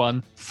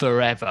 101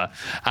 forever.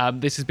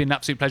 This has been an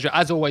absolute pleasure.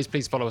 As always,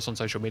 please follow us on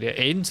social media.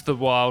 Into the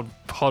Wild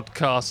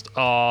Podcast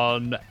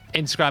on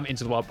Instagram,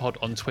 Into the Wild Pod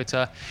on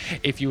Twitter.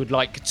 If you would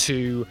like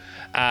to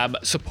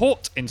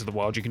support Into the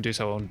Wild, you can do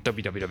so on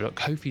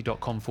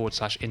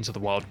www.ko-fi.com/Into the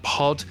Wild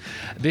Pod.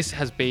 This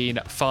has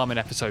been Farming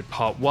Episode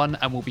Part 1,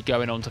 and we'll be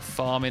going on to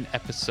Farming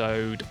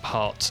Episode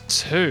Part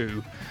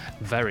 2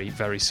 very,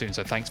 very soon.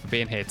 So thanks for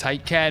being here.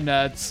 Take care,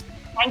 nerds.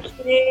 Thank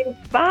you.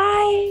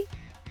 Bye.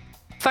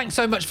 Thanks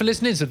so much for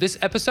listening to this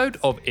episode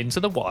of Into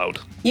the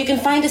Wild. You can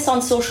find us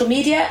on social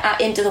media at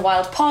Into the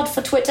Wild Pod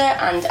for Twitter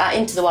and at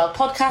Into the Wild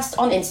Podcast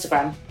on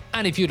Instagram.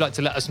 And if you'd like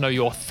to let us know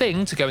your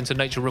thing to go into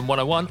Nature Room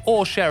 101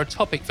 or share a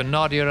topic for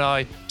Nadia and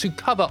I to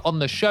cover on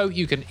the show,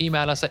 you can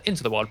email us at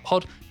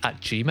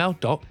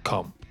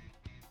intothewildpod@gmail.com.